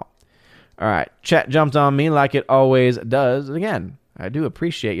problem at all. All right, chat jumped on me like it always does. And again, I do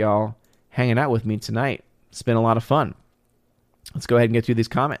appreciate y'all hanging out with me tonight. It's been a lot of fun. Let's go ahead and get through these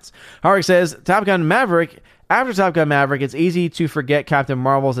comments. Harwick says, Top Gun Maverick. After Top Gun Maverick, it's easy to forget Captain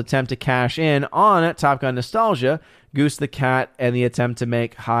Marvel's attempt to cash in on Top Gun nostalgia, Goose the Cat, and the attempt to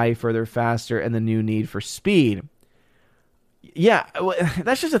make high further faster, and the new need for speed. Yeah,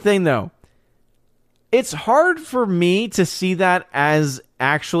 that's just a thing, though. It's hard for me to see that as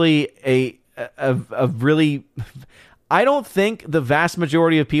actually a really... I don't think the vast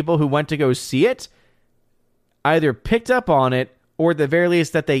majority of people who went to go see it either picked up on it, or at the very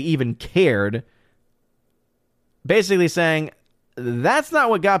least that they even cared. Basically saying, that's not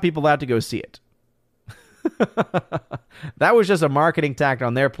what got people out to go see it. That was just a marketing tact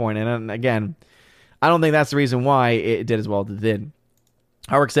on their point. And again, I don't think that's the reason why it did as well as it did.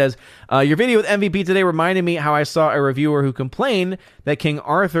 Howard says, your video with MVP today reminded me how I saw a reviewer who complained that King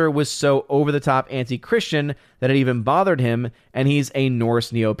Arthur was so over-the-top anti-Christian that it even bothered him, and he's a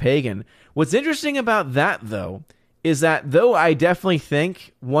Norse neo-pagan. What's interesting about that, though, is that though I definitely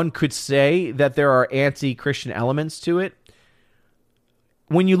think one could say that there are anti-Christian elements to it,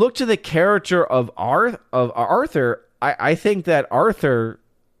 when you look to the character of Arthur, I think that Arthur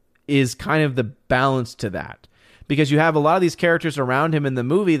is kind of the balance to that. Because you have a lot of these characters around him in the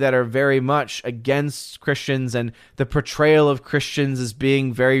movie that are very much against Christians, and the portrayal of Christians as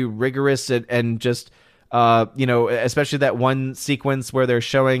being very rigorous and just, especially that one sequence where they're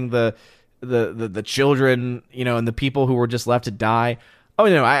showing the children, and the people who were just left to die. Oh,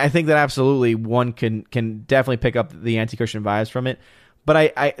 I think that absolutely one can definitely pick up the anti-Christian vibes from it.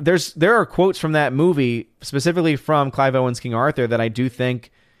 But there are quotes from that movie, specifically from Clive Owen's King Arthur, that I do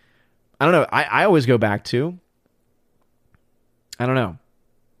think, I don't know, I always go back to. I don't know.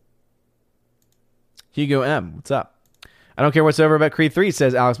 Hugo M, what's up? I don't care whatsoever about Creed 3,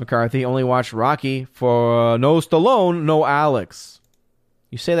 says Alex McCarthy. Only watch Rocky for no Stallone, no Alex.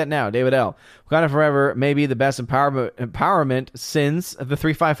 You say that now, David L. Wakanda Forever may be the best empowerment since the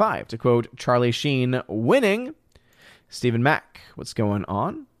 355, to quote Charlie Sheen, winning. Stephen Mack, what's going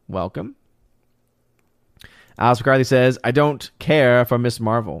on? Welcome. Alex McCarthy says, I don't care for Miss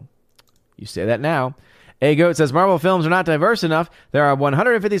Marvel. You say that now. A Goat says, Marvel films are not diverse enough. There are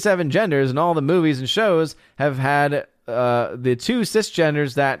 157 genders, and all the movies and shows have had the two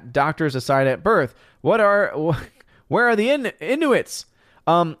cisgenders that doctors assign at birth. Where are the Inuits?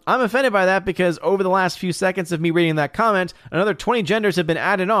 I'm offended by that because over the last few seconds of me reading that comment, another 20 genders have been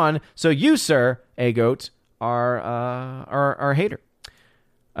added on. So you, sir, A-Goat, are a hater.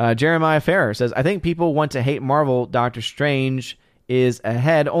 Jeremiah Farrer says, I think people want to hate Marvel. Doctor Strange is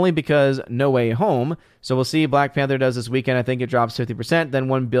ahead only because No Way Home. So we'll see. Black Panther does this weekend. I think it drops 50%, then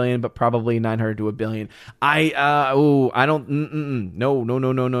 1 billion, but probably 900 to a billion. I don't.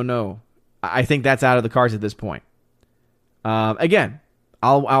 No. I think that's out of the cards at this point. Again,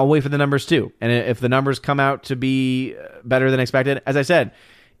 I'll wait for the numbers too. And if the numbers come out to be better than expected, as I said,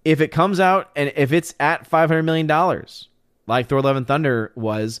 if it comes out and if it's at $500 million, like Thor: Love and Thunder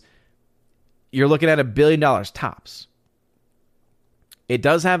was, you're looking at $1 billion tops. It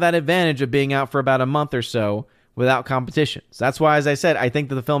does have that advantage of being out for about a month or so without competition. So that's why, as I said, I think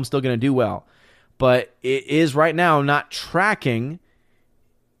that the film's still going to do well. But it is right now not tracking.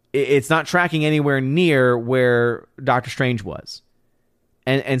 It's not tracking anywhere near where Doctor Strange was.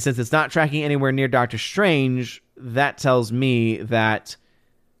 And since it's not tracking anywhere near Doctor Strange, that tells me that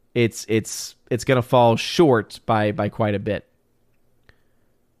it's going to fall short by quite a bit.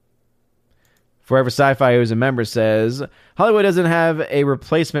 Forever Sci-Fi, who's a member, says Hollywood doesn't have a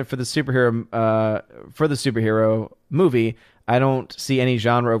replacement for the superhero movie. I don't see any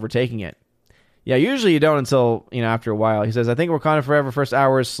genre overtaking it. Yeah, usually you don't until after a while. He says, I think Wakanda Forever first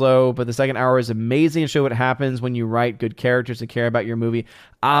hour is slow, but the second hour is amazing to show what happens when you write good characters and care about your movie.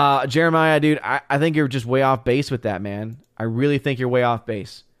 Jeremiah, dude, I think you're just way off base with that, man. I really think you're way off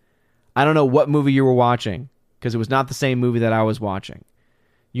base. I don't know what movie you were watching because it was not the same movie that I was watching.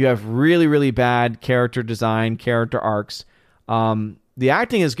 You have really, really bad character design, character arcs. The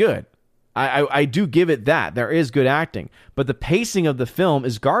acting is good. I do give it that. There is good acting. But the pacing of the film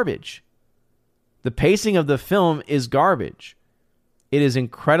is garbage. The pacing of the film is garbage. It is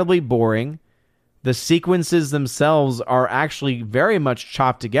incredibly boring. The sequences themselves are actually very much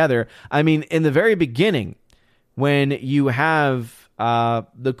chopped together. I mean, in the very beginning, when you have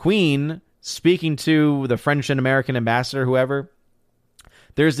the Queen speaking to the French and American ambassador, whoever,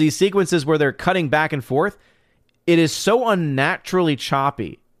 there's these sequences where they're cutting back and forth. It is so unnaturally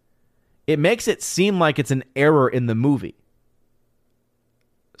choppy. It makes it seem like it's an error in the movie.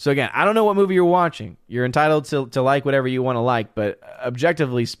 So again, I don't know what movie you're watching. You're entitled to like whatever you want to like, but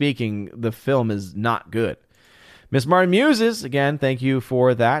objectively speaking, the film is not good. Miss Martin Muses, again, thank you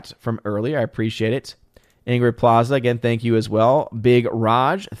for that from earlier. I appreciate it. Ingrid Plaza, again, thank you as well. Big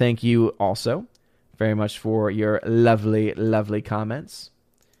Raj, thank you also very much for your lovely, lovely comments.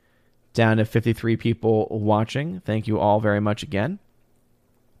 Down to 53 people watching. Thank you all very much again.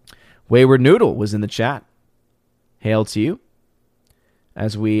 Wayward Noodle was in the chat. Hail to you.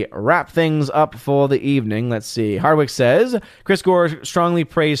 As we wrap things up for the evening, let's see. Hardwick says, Chris Gore strongly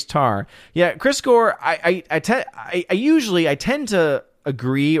praised Tar. Yeah, Chris Gore, I tend to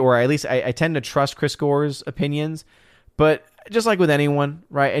agree, or at least I tend to trust Chris Gore's opinions. But just like with anyone,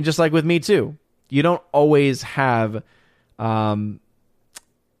 right? And just like with me too, you don't always have... not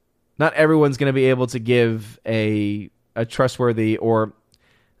everyone's going to be able to give a trustworthy, or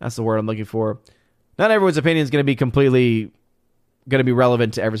that's the word I'm looking for. Not everyone's opinion is going to be completely going to be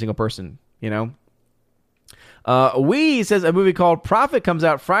relevant to every single person, We says a movie called Prophet comes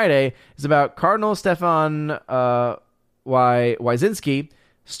out Friday. It's about Cardinal Stefan Wyszynski.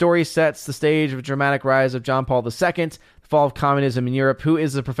 Story sets the stage of a dramatic rise of John Paul II, the fall of communism in Europe. Who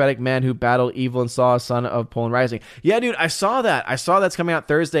is the prophetic man who battled evil and saw a son of Poland rising? Yeah, dude, I saw that. I saw that's coming out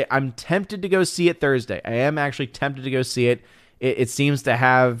Thursday. I'm tempted to go see it Thursday. I am actually tempted to go see it. It seems to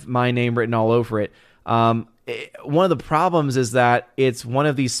have my name written all over it. One of the problems is that it's one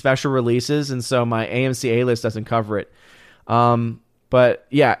of these special releases, and so my AMC A-list doesn't cover it. But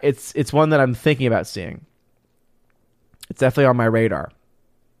yeah, it's one that I'm thinking about seeing. It's definitely on my radar.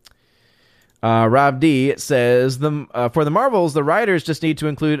 Rob D says, for the Marvels, the writers just need to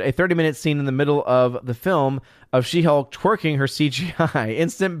include a 30-minute scene in the middle of the film of She-Hulk twerking her CGI.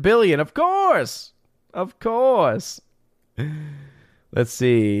 Instant billion, of course. Of course. Let's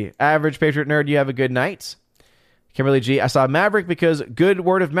see. Average Patriot Nerd, you have a good night. Kimberly G, I saw Maverick because good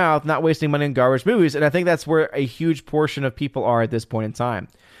word of mouth, not wasting money in garbage movies, and I think that's where a huge portion of people are at this point in time.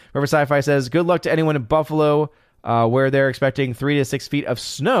 River Sci-Fi says, good luck to anyone in Buffalo where they're expecting 3 to 6 feet of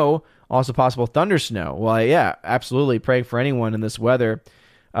snow, also possible thunder snow. Well, yeah, absolutely. Praying for anyone in this weather.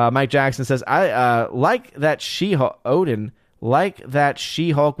 Mike Jackson says, I like that She-Hulk, Odin, like that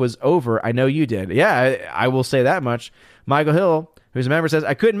She-Hulk was over. I know you did. Yeah, I will say that much. Michael Hill, who's a member, says,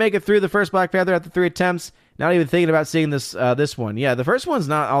 I couldn't make it through the first Black Panther after 3 attempts. Not even thinking about seeing this one. Yeah, the first one's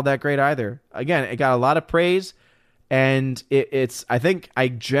not all that great either. Again, it got a lot of praise, and it's. I think I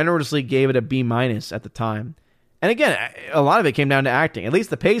generously gave it a B- at the time, And again, a lot of it came down to acting. At least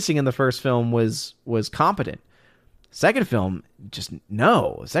the pacing in the first film was competent. Second film, just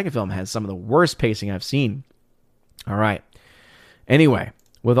no. The second film has some of the worst pacing I've seen. All right. Anyway,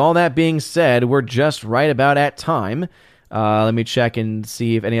 with all that being said, we're just right about at time. Let me check and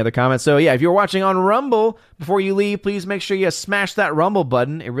see if any other comments. So yeah, if you're watching on Rumble, before you leave, please make sure you smash that Rumble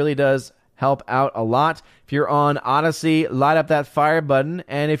button. It really does help out a lot. If you're on Odyssey, light up that fire button.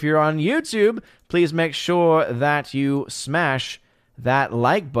 And if you're on YouTube, please make sure that you smash that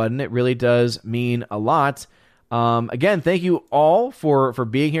like button. It really does mean a lot. Again, thank you all for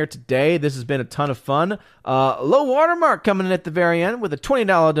being here today. This has been a ton of fun. Low Watermark coming in at the very end with a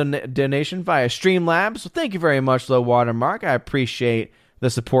 $20 donation via Streamlabs. So thank you very much, Low Watermark. I appreciate the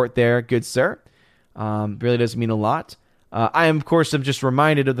support there, good sir. Really does mean a lot. I am, of course, just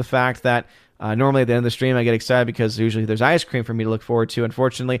reminded of the fact that normally at the end of the stream I get excited because usually there's ice cream for me to look forward to.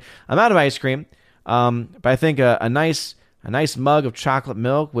 Unfortunately, I'm out of ice cream. But I think a nice mug of chocolate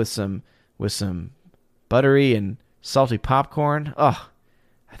milk with some buttery and salty popcorn. Oh,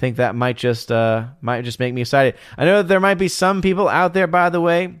 I think that might just make me excited. I know that there might be some people out there, by the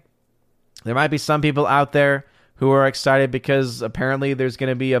way. There might be some people out there who are excited because apparently there's going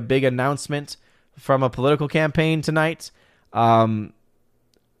to be a big announcement from a political campaign tonight. We're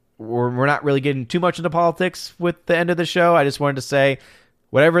not really getting too much into politics with the end of the show. I just wanted to say,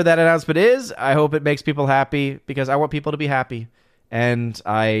 whatever that announcement is, I hope it makes people happy because I want people to be happy. And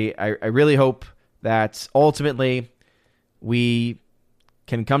I really hope that ultimately we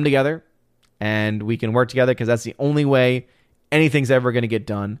can come together and we can work together because that's the only way anything's ever going to get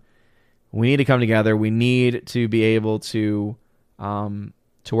done. We need to come together. We need to be able to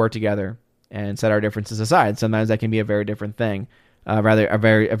work together and set our differences aside. Sometimes that can be a very different thing, rather a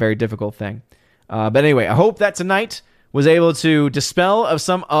very difficult thing. But anyway, I hope that tonight was able to dispel of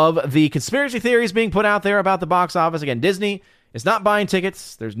some of the conspiracy theories being put out there about the box office. Again, Disney is not buying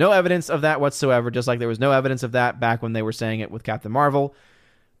tickets. There's no evidence of that whatsoever, just like there was no evidence of that back when they were saying it with Captain Marvel.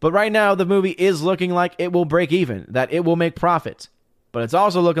 But right now, the movie is looking like it will break even, that it will make profit. But it's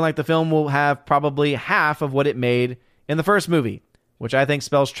also looking like the film will have probably half of what it made in the first movie, which I think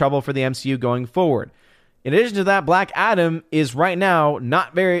spells trouble for the MCU going forward. In addition to that, Black Adam is right now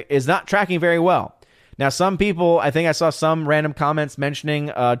not tracking very well. Now, some people, I think I saw some random comments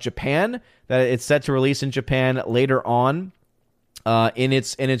mentioning Japan, that it's set to release in Japan later on. In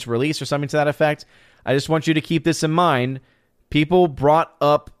its release or something to that effect. I just want you to keep this in mind. People brought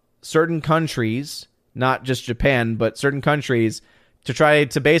up certain countries, not just Japan, but certain countries, to try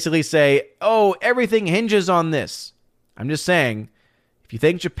to basically say, oh, everything hinges on this. I'm just saying, if you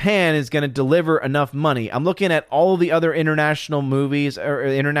think Japan is going to deliver enough money, I'm looking at all the other international movies or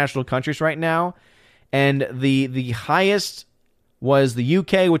international countries right now, and the highest was the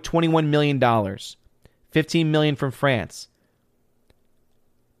UK with $21 million, $15 million from France.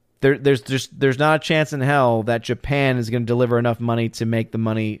 There's not a chance in hell that Japan is going to deliver enough money to make the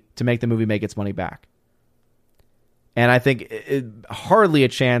movie make its money back. And I think hardly a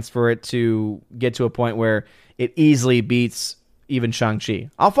chance for it to get to a point where it easily beats even Shang-Chi.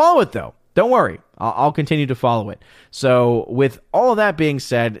 I'll follow it though. Don't worry. I'll continue to follow it. So with all of that being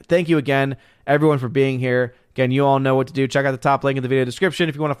said, thank you again, everyone, for being here. Again, you all know what to do. Check out the top link in the video description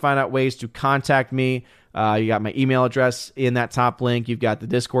if you want to find out ways to contact me. You got my email address in that top link. You've got the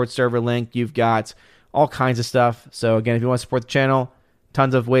Discord server link. You've got all kinds of stuff. So again, if you want to support the channel,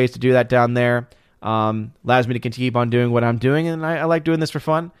 tons of ways to do that down there. Allows me to keep on doing what I'm doing, and I like doing this for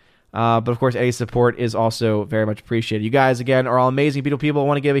fun. But of course, any support is also very much appreciated. You guys, again, are all amazing, beautiful people. I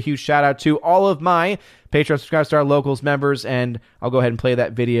want to give a huge shout out to all of my Patreon Subscribe Star Locals members, and I'll go ahead and play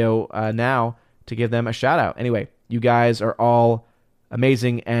that video now to give them a shout out. Anyway, you guys are all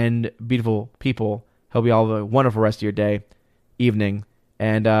amazing and beautiful people. Hope you all have a wonderful rest of your day, evening,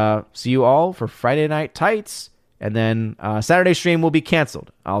 and see you all for Friday Night Tights. And then Saturday stream will be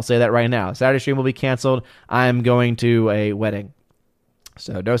canceled. I'll say that right now. Saturday stream will be canceled. I'm going to a wedding.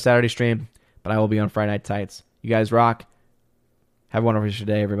 So no Saturday stream, but I will be on Friday Night Tights. You guys rock. Have a wonderful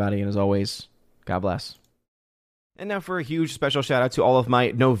day, everybody. And as always, God bless. And now for a huge special shout out to all of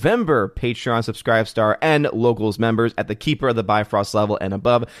my November Patreon Subscribe Star and Locals members at the Keeper of the Bifrost level and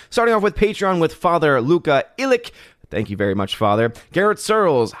above. Starting off with Patreon with Father Luca Illich, Thank you very much, Father. Garrett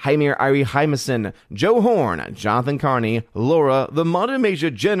Searles, Jaime Irie Hymason, Joe Horn, Jonathan Carney, Laura, the Modern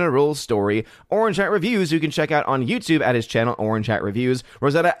Major General Story, Orange Hat Reviews, who you can check out on YouTube at his channel, Orange Hat Reviews,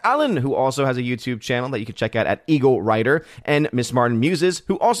 Rosetta Allen, who also has a YouTube channel that you can check out at Eagle Writer, and Miss Martin Muses,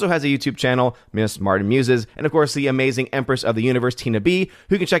 who also has a YouTube channel, Miss Martin Muses, and of course the amazing Empress of the Universe, Tina B,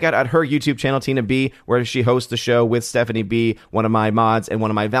 who you can check out at her YouTube channel, Tina B, where she hosts the show with Stephanie B, one of my mods, and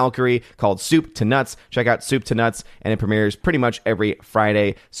one of my Valkyrie, called Soup to Nuts. Check out Soup to Nuts, and it premieres pretty much every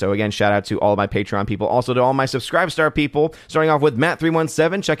Friday. So again, shout out to all of my Patreon people, also to all my Subscribestar people, starting off with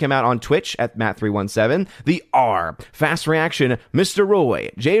Matt317. Check him out on Twitch at Matt317. The R, Fast Reaction, Mr.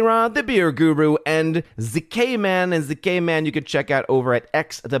 Roy, J-Rod, the Beer Guru, and ZK-Man. And ZK-Man you can check out over at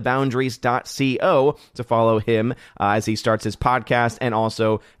xtheboundaries.co to follow him as he starts his podcast, and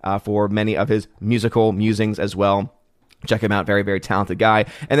also for many of his musical musings as well. Check him out. Very, very talented guy.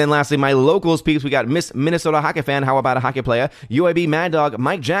 And then lastly, my locals peeps. We got Miss Minnesota Hockey Fan. How about a hockey player? UAB Mad Dog,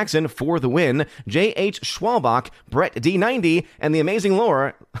 Mike Jackson for the win. J.H. Schwalbach, Brett D90, and the amazing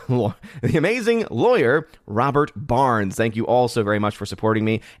lawyer, Robert Barnes. Thank you all so very much for supporting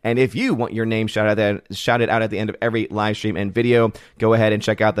me. And if you want your name shouted out at the end of every live stream and video, go ahead and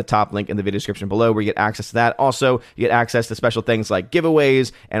check out the top link in the video description below, where you get access to that. Also, you get access to special things like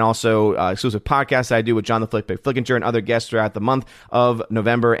giveaways and also exclusive podcasts that I do with John the Flickpick Flickinger and other guests throughout the month of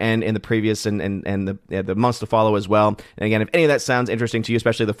November and in the previous and the months to follow as well. And again, if any of that sounds interesting to you,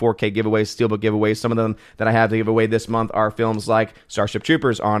 especially the 4K giveaways, Steelbook giveaways, some of them that I have to give away this month are films like Starship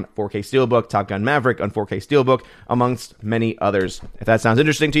Troopers on 4K Steelbook, Top Gun Maverick on 4K Steelbook, amongst many others. If that sounds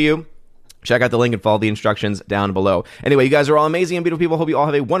interesting to you, check out the link and follow the instructions down below. Anyway, you guys are all amazing and beautiful people. Hope you all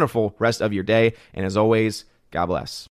have a wonderful rest of your day. And as always, God bless.